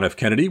 John F.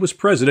 Kennedy was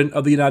President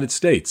of the United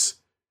States.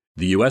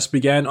 The U.S.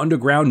 began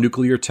underground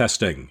nuclear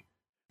testing.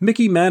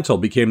 Mickey Mantle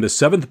became the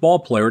 7th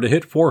ballplayer to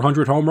hit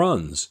 400 home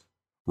runs.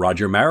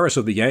 Roger Maris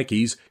of the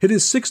Yankees hit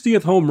his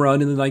 60th home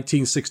run in the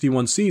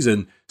 1961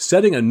 season,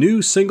 setting a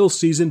new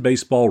single-season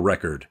baseball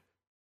record.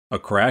 A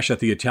crash at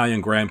the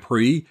Italian Grand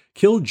Prix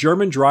killed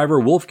German driver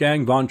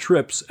Wolfgang von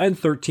Trips and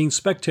 13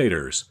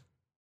 spectators.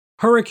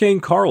 Hurricane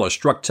Carla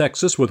struck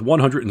Texas with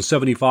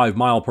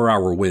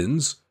 175-mile-per-hour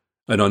winds.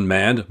 An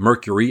unmanned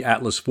Mercury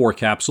Atlas IV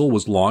capsule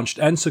was launched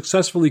and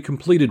successfully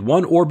completed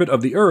one orbit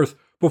of the Earth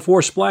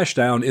before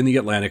splashdown in the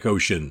Atlantic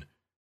Ocean.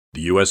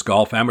 The U.S.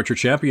 Golf Amateur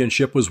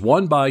Championship was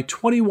won by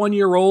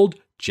 21-year-old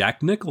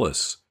Jack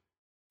Nicklaus.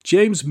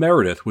 James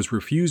Meredith was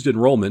refused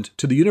enrollment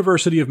to the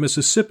University of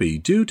Mississippi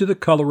due to the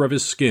color of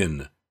his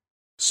skin.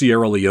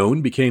 Sierra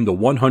Leone became the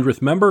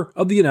 100th member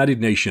of the United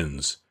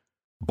Nations.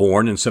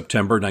 Born in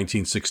September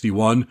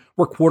 1961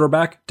 were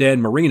quarterback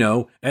Dan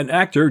Marino and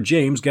actor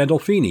James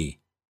Gandolfini.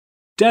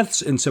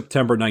 Deaths in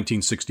September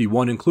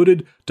 1961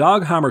 included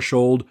Dag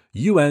Hammarskjöld,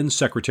 UN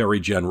Secretary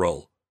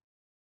General.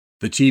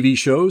 The TV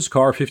shows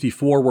Car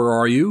 54 Where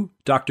Are You?,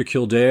 Dr.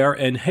 Kildare,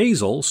 and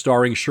Hazel,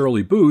 starring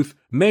Shirley Booth,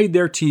 made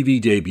their TV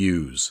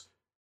debuts.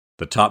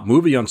 The top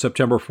movie on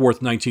September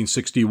 4th,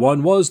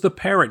 1961 was The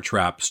Parent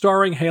Trap,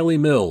 starring Hayley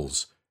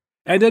Mills.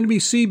 And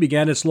NBC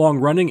began its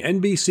long-running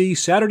NBC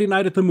Saturday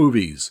Night at the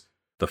Movies.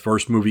 The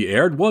first movie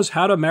aired was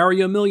How to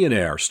Marry a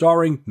Millionaire,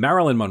 starring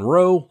Marilyn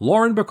Monroe,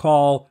 Lauren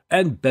Bacall,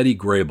 and Betty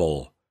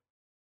Grable.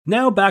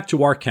 Now back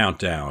to our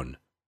countdown.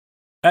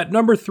 At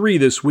number 3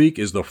 this week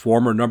is the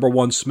former number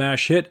 1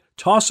 smash hit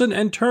Tossin'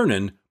 and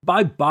Turnin'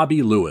 by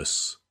Bobby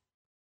Lewis.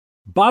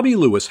 Bobby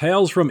Lewis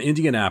hails from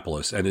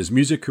Indianapolis, and his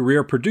music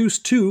career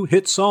produced 2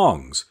 hit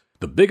songs.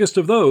 The biggest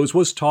of those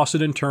was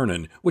Tossin' and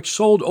Turnin', which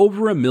sold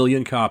over 1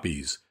 million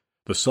copies.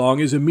 The song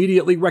is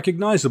immediately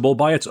recognizable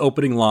by its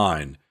opening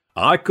line,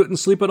 I couldn't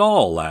sleep at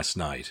all last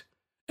night.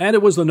 And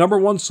it was the number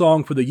 1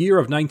 song for the year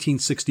of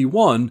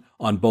 1961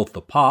 on both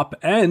the pop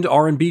and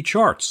R&B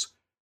charts.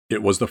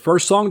 It was the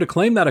first song to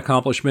claim that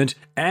accomplishment,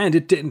 and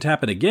it didn't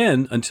happen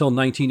again until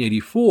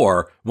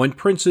 1984, when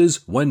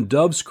Prince's When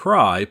Doves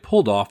Cry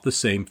pulled off the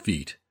same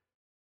feat.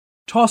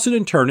 Tossin'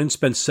 and Turnin'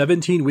 spent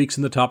 17 weeks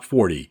in the top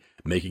 40,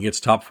 making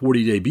its top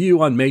 40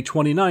 debut on May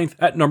 29th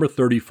at number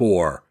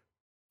 34.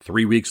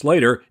 3 weeks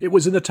later, it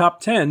was in the top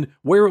 10,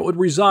 where it would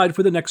reside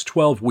for the next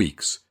 12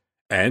 weeks.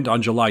 And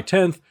on July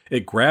 10th,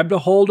 it grabbed a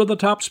hold of the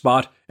top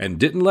spot and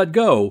didn't let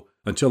go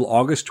until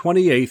August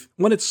 28th,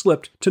 when it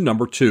slipped to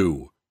number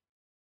 2.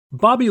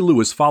 Bobby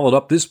Lewis followed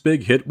up this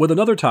big hit with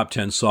another top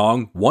 10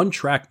 song, One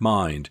Track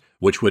Mind,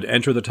 which would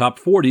enter the top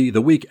 40 the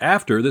week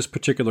after this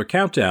particular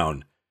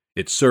countdown.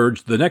 It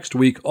surged the next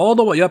week all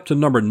the way up to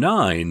number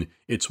 9.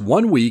 It's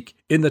 1 week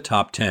in the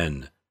top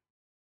 10.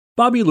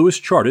 Bobby Lewis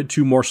charted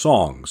 2 more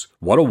songs,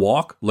 What a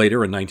Walk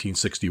later in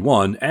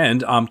 1961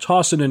 and I'm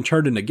Tossin' and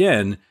Turnin'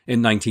 Again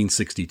in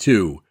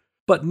 1962,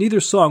 but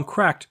neither song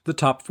cracked the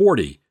top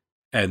 40.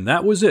 And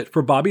that was it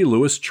for Bobby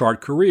Lewis'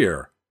 chart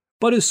career.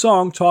 But his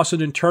song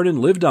Tossin' and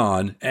Turnin' lived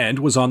on and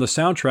was on the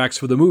soundtracks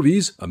for the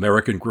movies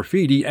American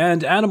Graffiti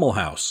and Animal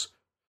House.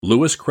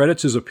 Lewis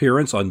credits his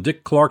appearance on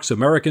Dick Clark's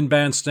American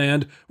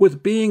Bandstand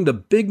with being the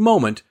big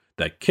moment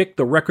that kicked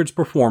the record's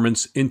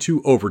performance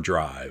into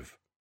overdrive.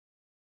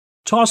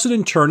 Tossin'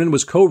 and Turnin'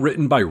 was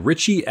co-written by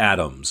Richie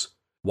Adams.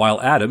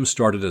 While Adams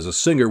started as a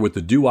singer with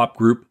the doo-wop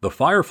group The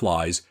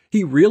Fireflies,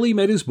 he really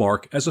made his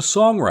mark as a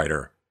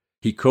songwriter.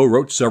 He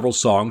co-wrote several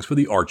songs for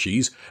the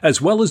Archies,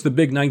 as well as the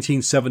big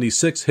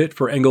 1976 hit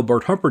for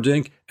Engelbert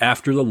Humperdinck,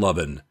 After the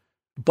Lovin'.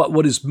 But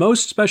what is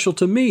most special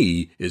to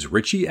me is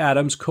Richie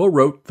Adams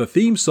co-wrote the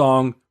theme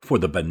song for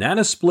the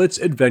Banana Splits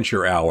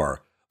Adventure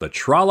Hour, the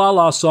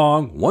tra-la-la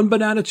song One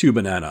Banana, Two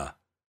Banana.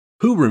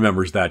 Who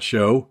remembers that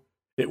show?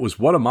 It was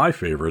one of my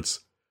favorites.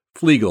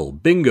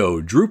 Fleagle,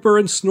 Bingo, Drooper,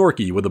 and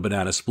Snorky were the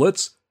Banana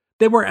Splits.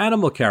 They were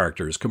animal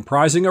characters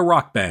comprising a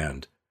rock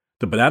band.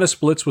 The Banana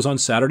Splits was on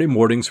Saturday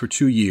mornings for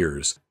 2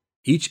 years.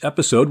 Each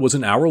episode was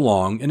an hour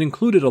long and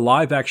included a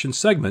live-action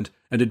segment,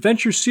 an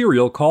adventure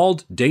serial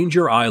called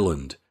Danger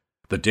Island.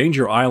 The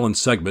Danger Island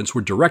segments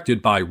were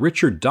directed by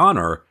Richard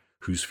Donner,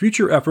 whose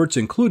future efforts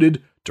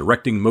included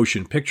directing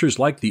motion pictures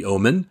like The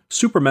Omen,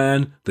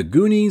 Superman, The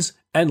Goonies,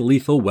 and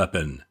Lethal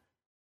Weapon.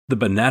 The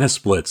Banana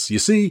Splits. You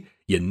see,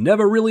 you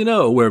never really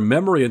know where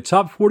memory and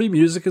top 40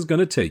 music is going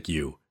to take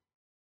you.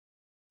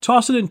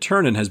 Tossin' and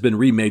Turnin' has been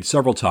remade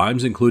several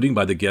times, including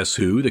by the Guess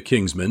Who, the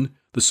Kingsmen,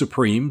 the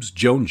Supremes,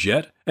 Joan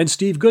Jett, and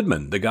Steve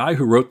Goodman, the guy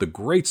who wrote the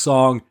great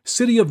song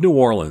City of New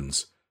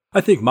Orleans. I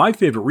think my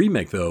favorite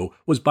remake, though,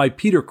 was by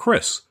Peter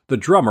Criss, the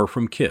drummer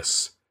from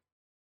Kiss.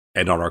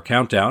 And on our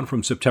countdown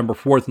from September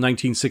 4th,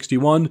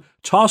 1961,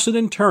 Tossin'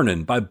 and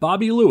Turnin' by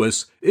Bobby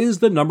Lewis is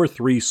the number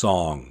 3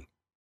 song.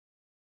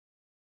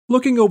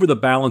 Looking over the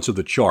balance of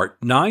the chart,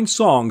 9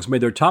 songs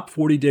made their top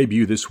 40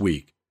 debut this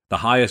week. The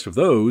highest of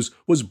those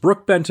was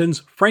Brooke Benton's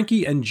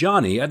Frankie and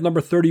Johnny at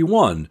number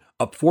 31,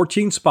 up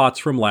 14 spots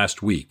from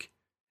last week.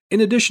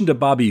 In addition to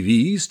Bobby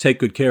V's Take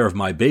Good Care of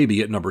My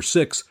Baby at number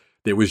 6,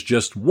 there was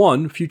just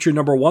one future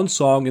number 1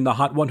 song in the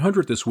Hot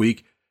 100 this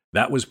week.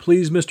 That was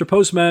Please Mr.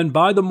 Postman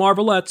by the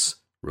Marvelettes,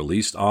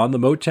 released on the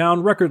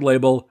Motown record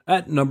label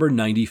at number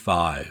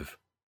 95.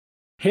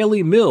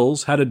 Hayley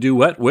Mills had a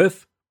duet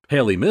with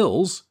Hayley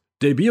Mills,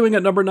 debuting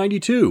at number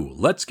 92,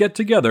 Let's Get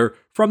Together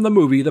from the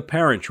movie The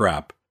Parent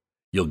Trap.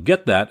 You'll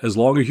get that as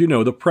long as you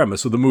know the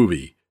premise of the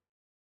movie.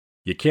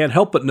 You can't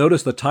help but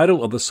notice the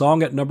title of the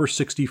song at number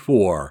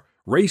 64,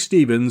 Ray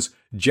Stevens,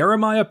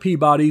 Jeremiah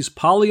Peabody's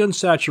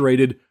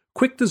Polyunsaturated,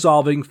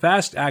 Quick-Dissolving,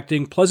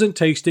 Fast-Acting,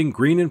 Pleasant-Tasting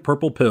Green and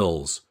Purple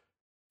Pills.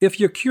 If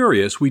you're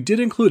curious, we did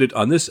include it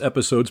on this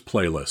episode's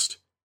playlist.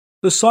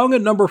 The song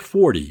at number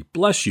 40,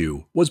 Bless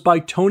You, was by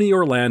Tony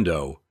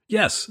Orlando.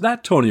 Yes,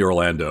 that Tony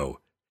Orlando.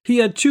 He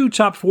had 2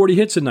 top 40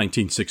 hits in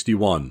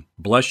 1961,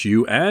 Bless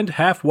You and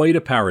Halfway to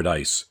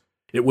Paradise.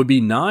 It would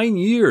be 9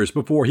 years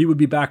before he would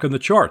be back on the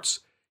charts.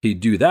 He'd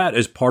do that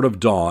as part of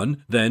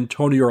Dawn, then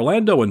Tony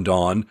Orlando and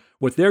Dawn,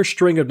 with their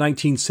string of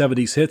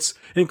 1970s hits,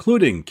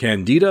 including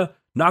Candida,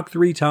 Knock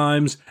 3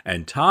 Times,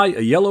 and Tie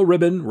a Yellow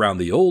Ribbon Round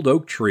the Old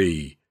Oak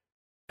Tree.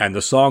 And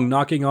the song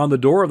knocking on the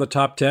door of the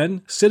top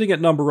 10, sitting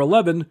at number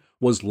 11,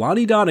 was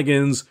Lonnie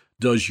Donegan's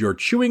Does Your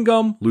Chewing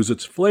Gum Lose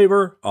Its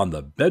Flavor on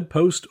the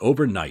Bedpost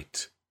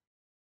Overnight?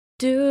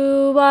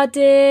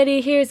 Do-wah-diddy,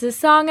 here's the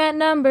song at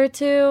number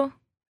 2.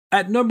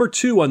 At number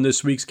 2 on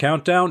this week's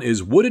countdown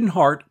is Wooden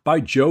Heart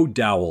by Joe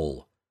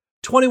Dowell.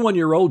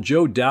 21-year-old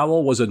Joe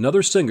Dowell was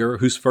another singer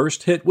whose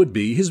first hit would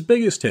be his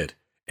biggest hit,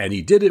 and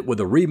he did it with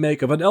a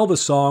remake of an Elvis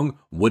song,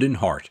 Wooden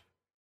Heart.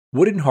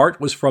 Wooden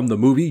Heart was from the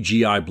movie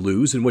G.I.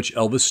 Blues, in which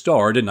Elvis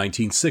starred in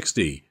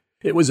 1960.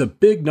 It was a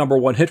big number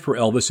 1 hit for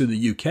Elvis in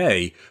the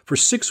UK for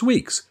 6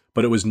 weeks,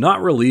 but it was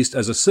not released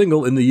as a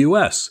single in the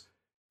US.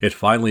 It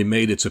finally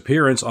made its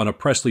appearance on a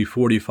Presley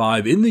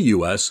 45 in the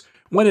US,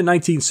 when in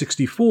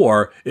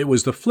 1964 it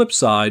was the flip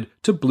side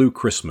to Blue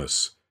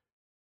Christmas.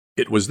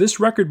 It was this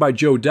record by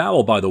Joe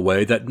Dowell, by the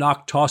way, that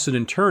knocked Tossin'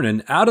 and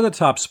Turnin' out of the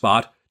top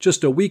spot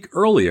just a week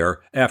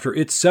earlier after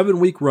its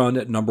 7-week run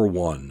at number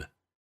 1.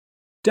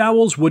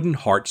 Dowell's Wooden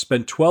Heart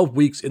spent 12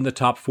 weeks in the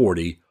top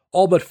 40,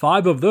 all but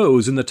 5 of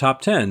those in the top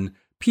 10,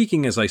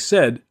 peaking, as I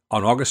said,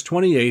 on August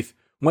 28th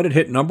when it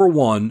hit number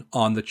 1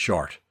 on the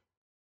chart.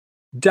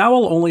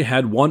 Dowell only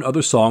had one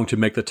other song to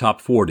make the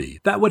top 40.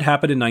 That would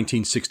happen in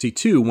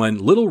 1962 when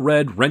Little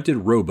Red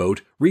Rented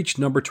Rowboat reached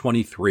number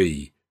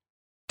 23.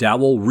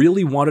 Dowell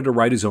really wanted to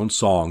write his own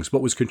songs,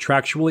 but was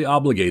contractually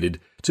obligated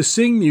to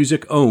sing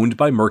music owned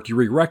by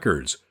Mercury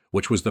Records,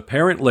 which was the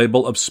parent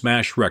label of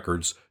Smash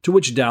Records, to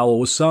which Dowell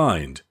was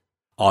signed.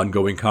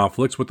 Ongoing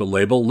conflicts with the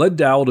label led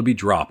Dowell to be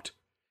dropped.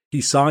 He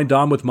signed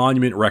on with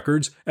Monument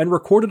Records and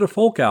recorded a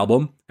folk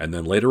album, and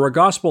then later a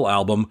gospel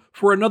album,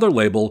 for another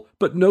label,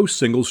 but no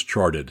singles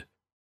charted.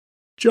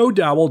 Joe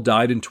Dowell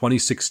died in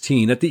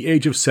 2016 at the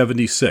age of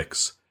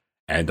 76,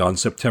 and on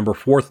September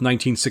 4th,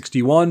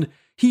 1961,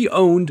 he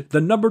owned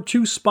the number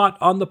 2 spot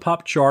on the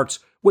pop charts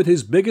with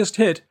his biggest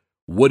hit,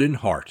 Wooden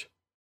Heart.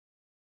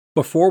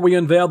 Before we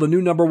unveil the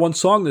new number 1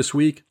 song this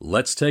week,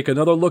 let's take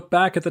another look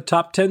back at the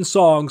top 10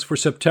 songs for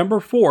September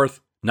 4th,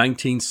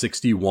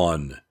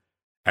 1961.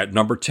 At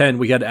number 10,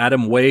 we had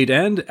Adam Wade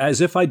and As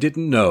If I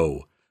Didn't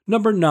Know.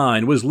 Number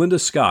 9 was Linda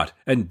Scott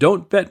and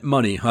Don't Bet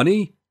Money,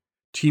 Honey.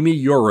 Timmy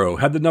Euro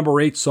had the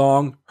number 8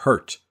 song,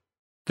 Hurt.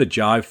 The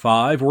Jive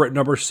 5 were at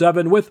number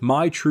 7 with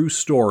My True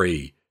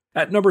Story.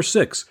 At number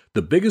 6,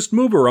 the biggest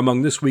mover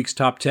among this week's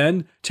top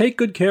 10, Take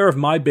Good Care of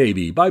My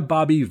Baby by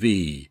Bobby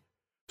V.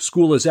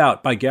 School Is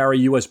Out by Gary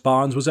U.S.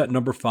 Bonds was at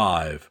number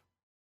 5.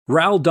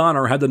 Ral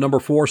Donner had the number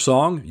 4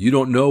 song, You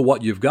Don't Know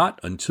What You've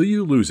Got Until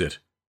You Lose It.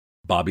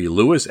 Bobby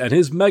Lewis and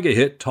his mega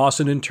hit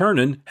Tossin' and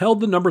Turnin' held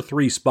the number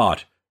 3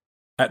 spot.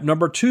 At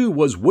number 2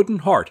 was Wooden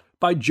Heart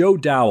by Joe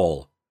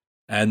Dowell.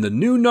 And the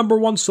new number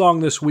 1 song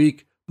this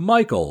week,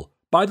 Michael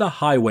by the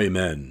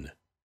Highwaymen.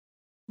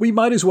 We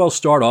might as well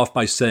start off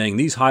by saying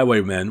these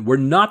Highwaymen were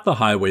not the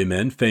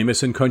Highwaymen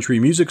famous in country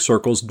music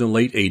circles in the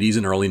late 80s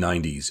and early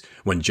 90s,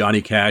 when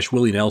Johnny Cash,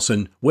 Willie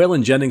Nelson,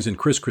 Waylon Jennings, and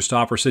Chris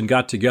Christopherson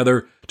got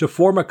together to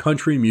form a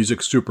country music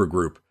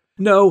supergroup.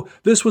 No,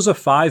 this was a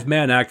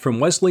 5-man act from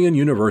Wesleyan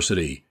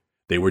University.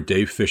 They were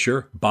Dave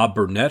Fisher, Bob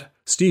Burnett,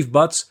 Steve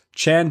Butts,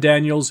 Chan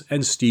Daniels,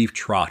 and Steve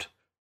Trott.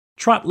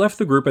 Trott left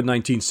the group in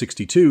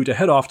 1962 to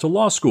head off to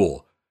law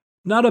school.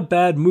 Not a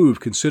bad move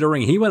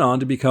considering he went on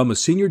to become a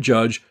senior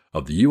judge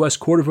of the U.S.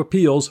 Court of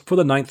Appeals for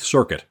the Ninth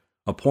Circuit,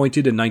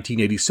 appointed in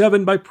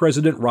 1987 by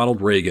President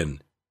Ronald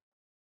Reagan.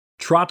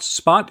 Trott's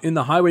spot in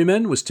the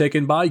Highwaymen was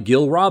taken by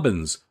Gil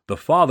Robbins, the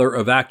father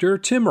of actor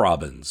Tim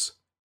Robbins.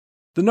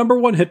 The number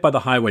 1 hit by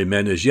the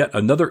Highwaymen is yet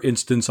another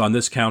instance on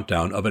this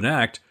countdown of an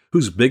act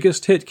whose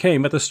biggest hit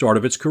came at the start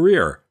of its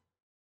career.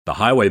 The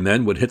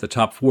Highwaymen would hit the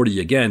top 40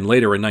 again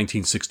later in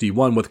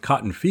 1961 with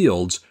Cotton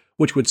Fields,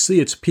 which would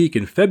see its peak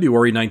in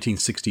February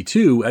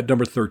 1962 at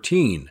number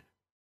 13.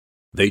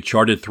 They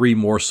charted 3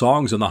 more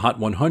songs on the Hot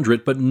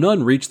 100, but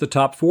none reached the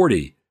top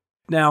 40.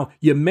 Now,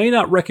 you may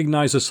not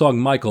recognize the song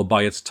Michael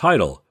by its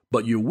title,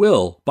 but you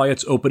will by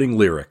its opening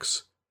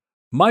lyrics.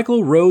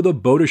 Michael row the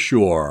boat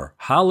ashore,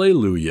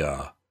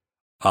 hallelujah.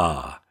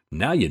 Ah,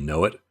 now you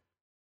know it.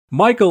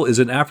 Michael is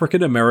an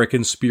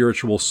African-American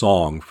spiritual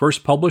song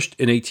first published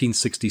in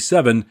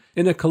 1867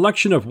 in a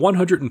collection of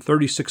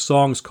 136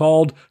 songs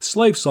called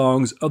Slave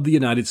Songs of the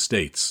United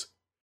States.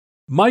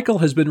 Michael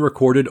has been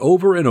recorded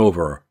over and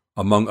over.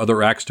 Among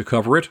other acts to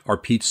cover it are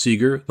Pete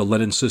Seeger, the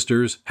Lennon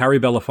Sisters, Harry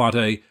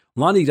Belafonte,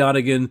 Lonnie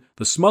Donegan,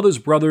 the Smothers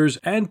Brothers,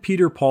 and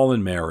Peter, Paul,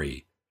 and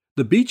Mary.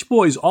 The Beach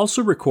Boys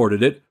also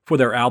recorded it for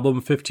their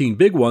album 15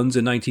 Big Ones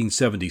in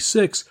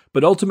 1976,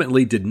 but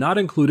ultimately did not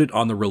include it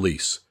on the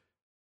release.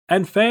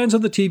 And fans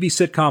of the TV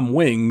sitcom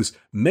Wings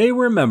may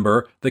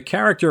remember the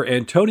character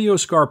Antonio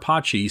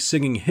Scarpacci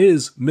singing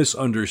his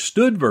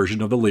misunderstood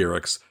version of the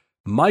lyrics,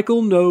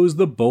 Michael Knows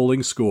the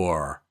Bowling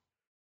Score.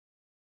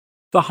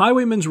 The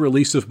Highwaymen's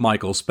release of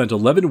Michael spent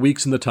 11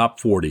 weeks in the top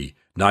 40.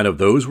 9 of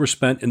those were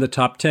spent in the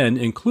top 10,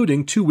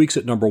 including 2 weeks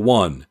at number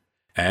 1.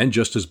 And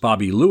just as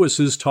Bobby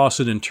Lewis's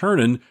Tossin' and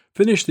Turnin'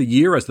 finished the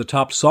year as the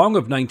top song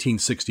of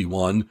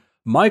 1961,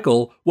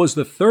 Michael was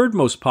the 3rd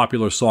most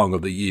popular song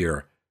of the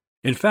year.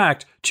 In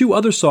fact, 2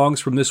 other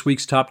songs from this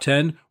week's top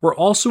 10 were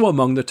also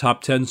among the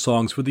top 10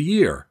 songs for the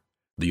year.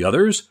 The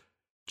others?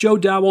 Joe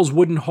Dowell's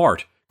Wooden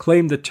Heart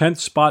claimed the 10th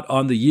spot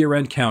on the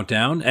year-end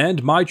countdown,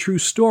 and My True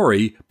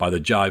Story by the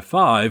Jive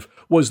 5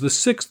 was the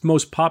 6th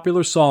most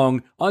popular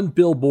song on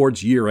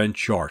Billboard's year-end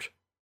chart.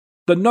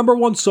 The number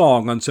 1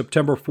 song on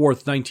September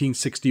 4th,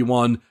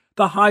 1961,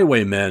 The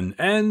Highwaymen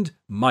and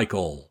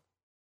Michael.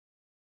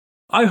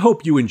 I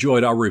hope you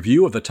enjoyed our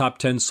review of the top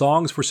 10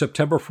 songs for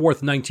September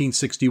 4th,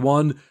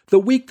 1961, the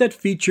week that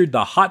featured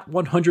the Hot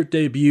 100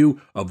 debut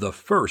of the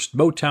first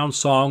Motown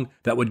song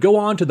that would go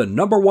on to the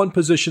number 1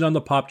 position on the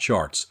pop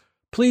charts,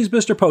 Please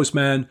Mr.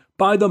 Postman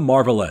by the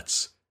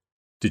Marvelettes.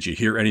 Did you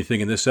hear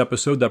anything in this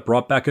episode that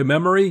brought back a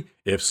memory?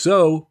 If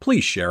so,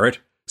 please share it.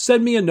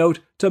 Send me a note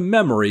to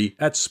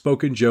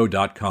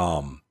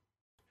memory@spokenjoe.com.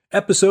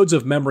 Episodes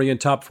of Memory and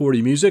Top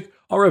 40 Music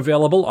are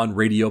available on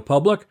Radio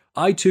Public,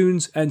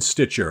 iTunes, and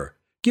Stitcher.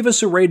 Give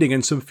us a rating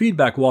and some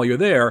feedback while you're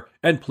there,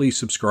 and please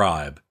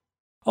subscribe.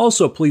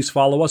 Also, please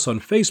follow us on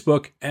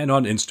Facebook and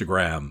on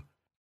Instagram.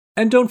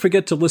 And don't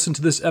forget to listen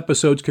to this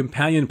episode's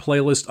companion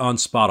playlist on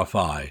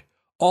Spotify.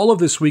 All of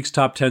this week's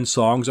top 10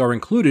 songs are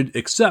included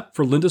except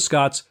for Linda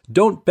Scott's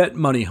Don't Bet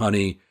Money,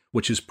 Honey,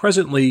 which is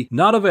presently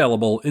not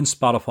available in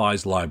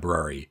Spotify's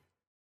library.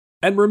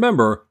 And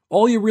remember,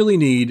 all you really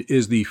need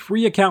is the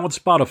free account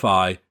with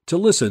Spotify to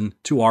listen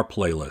to our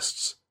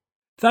playlists.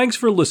 Thanks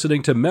for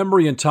listening to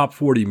Memory and Top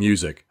 40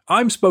 Music.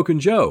 I'm Spoken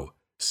Joe.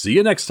 See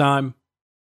you next time.